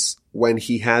was when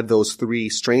he had those 3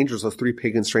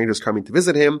 pagan strangers coming to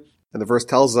visit him. And the verse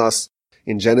tells us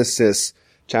in Genesis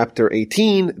chapter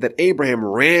 18, that Abraham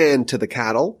ran to the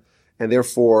cattle, and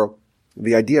therefore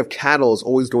The idea of cattle is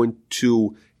always going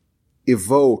to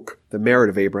evoke the merit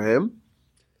of Abraham.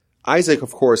 Isaac,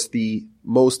 of course, the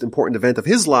most important event of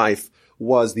his life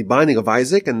was the binding of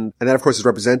Isaac, and that, of course, is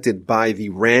represented by the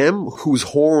ram whose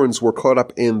horns were caught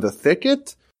up in the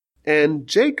thicket. And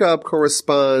Jacob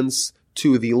corresponds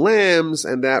to the lambs,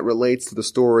 and that relates to the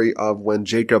story of when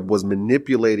Jacob was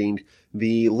manipulating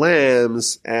the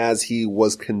lambs as he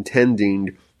was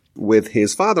contending with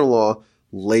his father-in-law,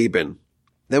 Laban.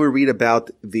 Then we read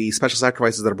about the special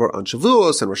sacrifices that are brought on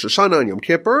Shavuos and Rosh Hashanah and Yom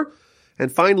Kippur.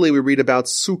 And finally, we read about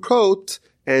Sukkot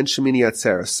and Shemini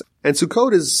Atzeres. And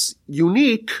Sukkot is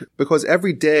unique because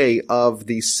every day of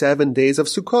the 7 days of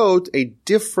Sukkot, a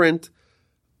different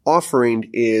offering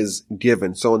is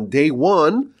given. So on day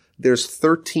 1, there's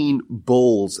 13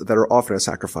 bulls that are offered as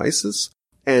sacrifices.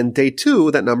 And day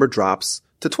 2, that number drops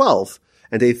to 12.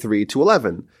 And day 3 to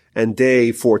 11. And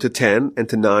day 4 to 10, and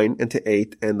to 9, and to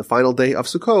 8. And the final day of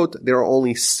Sukkot, there are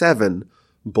only 7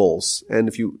 bulls. And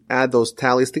if you add those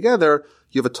tallies together,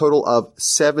 you have a total of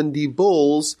 70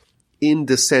 bulls in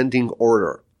descending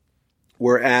order.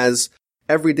 Whereas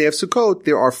every day of Sukkot,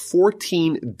 there are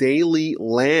 14 daily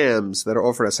lambs that are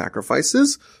offered as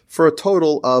sacrifices for a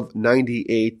total of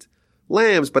 98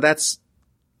 lambs. But that's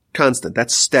constant.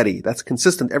 That's steady. That's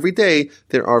consistent. Every day,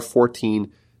 there are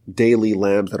 14 daily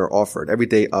lambs that are offered every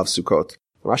day of Sukkot.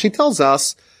 Rashi tells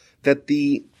us that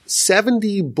the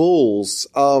 70 bulls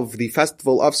of the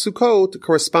festival of Sukkot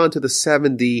correspond to the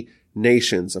 70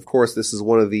 nations. Of course, this is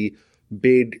one of the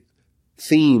big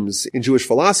themes in Jewish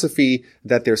philosophy,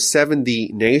 that there's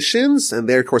 70 nations, and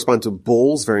they correspond to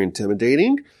bulls, very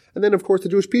intimidating. And then, of course, the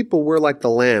Jewish people, we're like the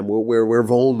lamb, we're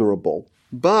vulnerable.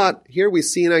 But here we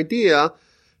see an idea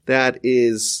that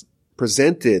is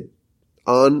presented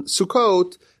on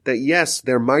Sukkot, that yes,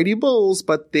 they're mighty bulls,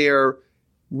 but they're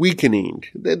weakening.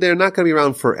 They're not going to be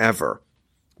around forever.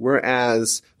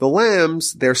 Whereas the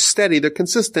lambs, they're steady, they're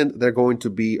consistent, they're going to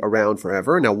be around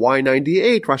forever. Now, why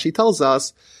 98? Rashi tells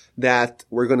us that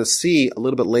we're going to see a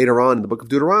little bit later on in the book of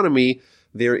Deuteronomy,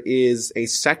 there is a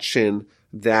section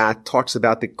that talks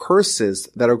about the curses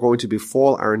that are going to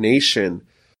befall our nation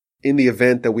in the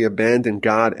event that we abandon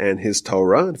God and His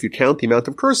Torah. And if you count the amount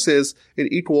of curses,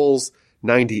 it equals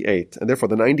 98. And therefore,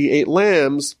 the 98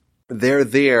 lambs, they're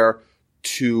there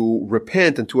to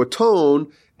repent and to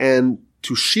atone and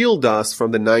to shield us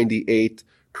from the 98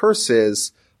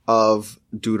 curses of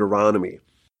Deuteronomy.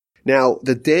 Now,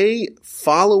 the day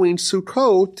following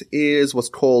Sukkot is what's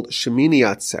called Shemini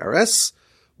Atzeres,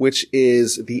 which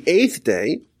is the 8th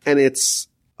day, and it's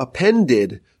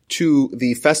appended to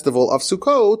the festival of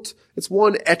Sukkot. It's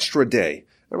one extra day.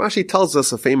 And Rashi tells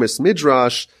us a famous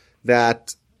midrash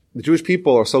that the Jewish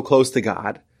people are so close to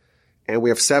God, and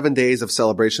we have 7 days of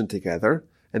celebration together,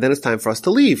 and then it's time for us to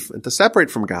leave and to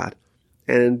separate from God.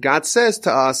 And God says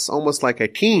to us, almost like a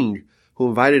king who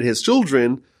invited his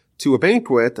children to a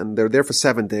banquet, and they're there for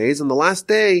 7 days, and the last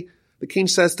day, the king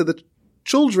says to the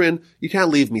children, you can't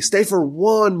leave me, stay for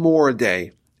one more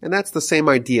day. And that's the same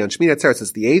idea. On Shemini Atzeres,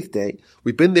 it's the 8th day.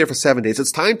 We've been there for 7 days.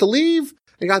 It's time to leave.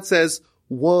 And God says,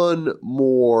 one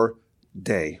more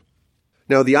day.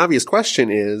 Now, the obvious question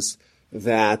is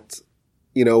that,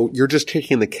 you're just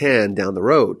kicking the can down the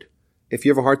road. If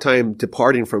you have a hard time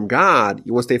departing from God,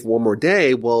 you want to stay for one more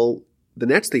day, well, the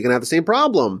next day you're going to have the same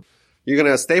problem. You're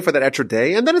going to stay for that extra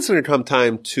day, and then it's going to come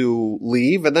time to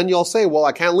leave, and then you'll say, well,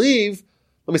 I can't leave.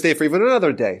 Let me stay for even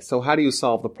another day. So how do you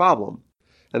solve the problem?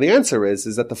 And the answer is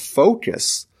that the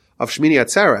focus of Shemini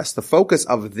Atzeres, the focus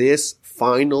of this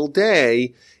final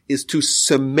day, is to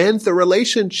cement the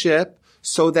relationship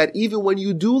so that even when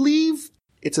you do leave,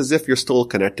 it's as if you're still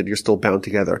connected, you're still bound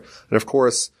together. And of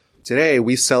course, today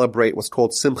we celebrate what's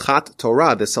called Simchat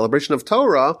Torah, the celebration of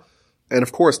Torah. And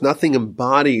of course, nothing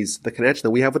embodies the connection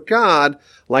that we have with God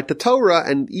like the Torah.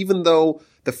 And even though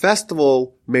the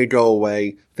festival may go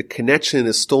away, the connection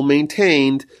is still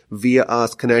maintained via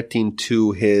us connecting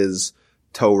to His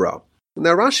Torah.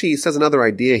 Now, Rashi says another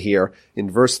idea here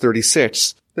in verse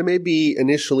 36 that may be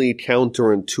initially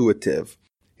counterintuitive.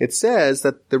 It says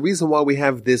that the reason why we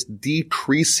have this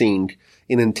decreasing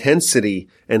in intensity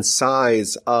and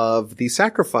size of the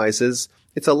sacrifices,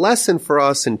 it's a lesson for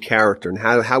us in character and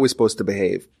how we're supposed to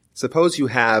behave. Suppose you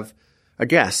have a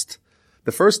guest.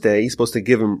 The first day, you're supposed to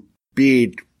give him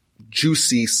big,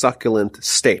 juicy, succulent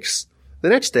steaks. The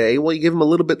next day, well, you give him a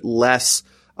little bit less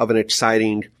of an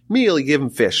exciting meal. You give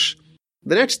him fish.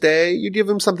 The next day, you give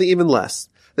him something even less.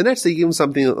 The next day, you give him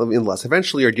something even less.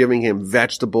 Eventually, you're giving him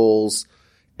vegetables,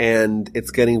 and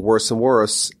it's getting worse and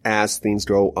worse as things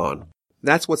go on.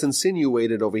 That's what's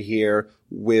insinuated over here.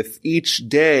 With each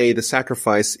day, the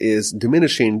sacrifice is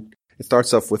diminishing. It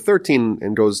starts off with 13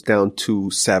 and goes down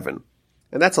to 7.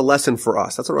 And that's a lesson for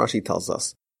us. That's what Rashi tells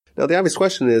us. Now, the obvious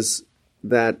question is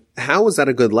that how is that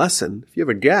a good lesson? If you have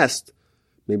a guest,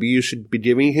 maybe you should be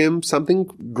giving him something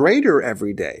greater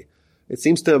every day. It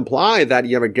seems to imply that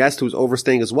you have a guest who's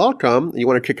overstaying his welcome, and you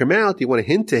want to kick him out, you want to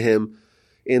hint to him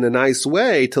in a nice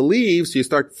way to leave, so you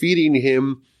start feeding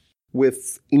him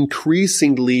with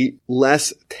increasingly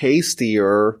less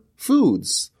tastier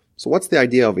foods. So what's the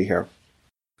idea over here?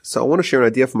 So I want to share an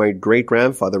idea from my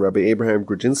great-grandfather, Rabbi Abraham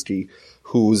Grudzinski,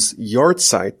 whose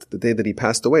yahrzeit, the day that he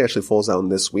passed away, actually falls out on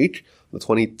this week, the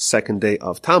 22nd day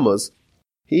of Tammuz.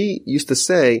 He used to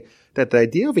say that the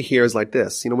idea over here is like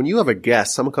this. When you have a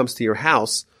guest, someone comes to your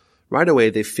house, right away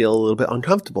they feel a little bit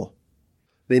uncomfortable.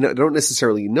 They don't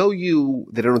necessarily know you.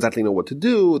 They don't exactly know what to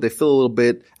do. They feel a little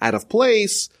bit out of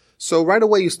place. So right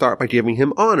away you start by giving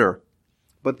him honor.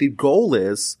 But the goal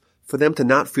is for them to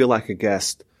not feel like a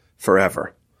guest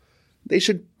forever. They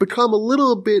should become a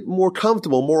little bit more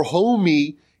comfortable, more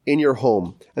homey in your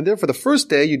home. And then for the first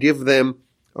day, you give them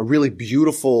a really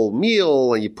beautiful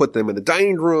meal and you put them in the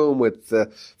dining room with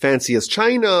the fanciest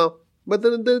china. But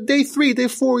then the day 3, day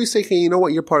 4, you say, hey, you know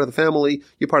what? You're part of the family.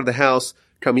 You're part of the house.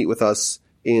 Come eat with us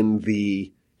in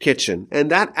the kitchen. And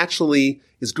that actually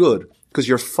is good because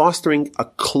you're fostering a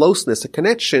closeness, a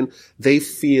connection. They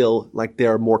feel like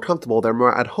they're more comfortable. They're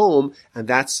more at home. And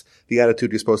that's the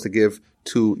attitude you're supposed to give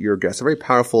to your guests. A very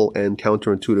powerful and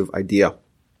counterintuitive idea.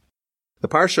 The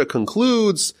Parsha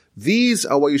concludes, these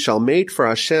are what you shall make for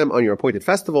Hashem on your appointed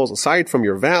festivals, aside from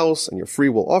your vows and your free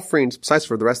will offerings, besides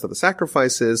for the rest of the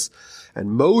sacrifices.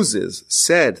 And Moses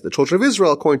said to the children of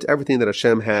Israel, according to everything that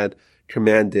Hashem had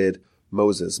commanded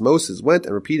Moses. Moses went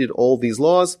and repeated all these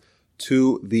laws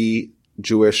to the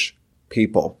Jewish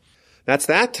people. That's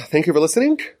that. Thank you for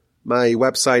listening. My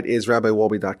website is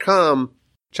rabbiwolbe.com.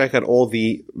 Check out all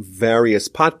the various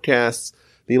podcasts.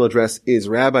 The email address is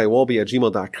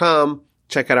rabbiwolbe@gmail.com.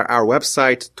 Check out our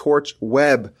website,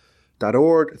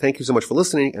 torchweb.org. Thank you so much for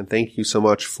listening, and thank you so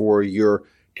much for your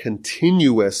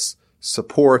continuous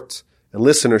support and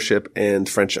listenership and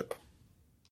friendship.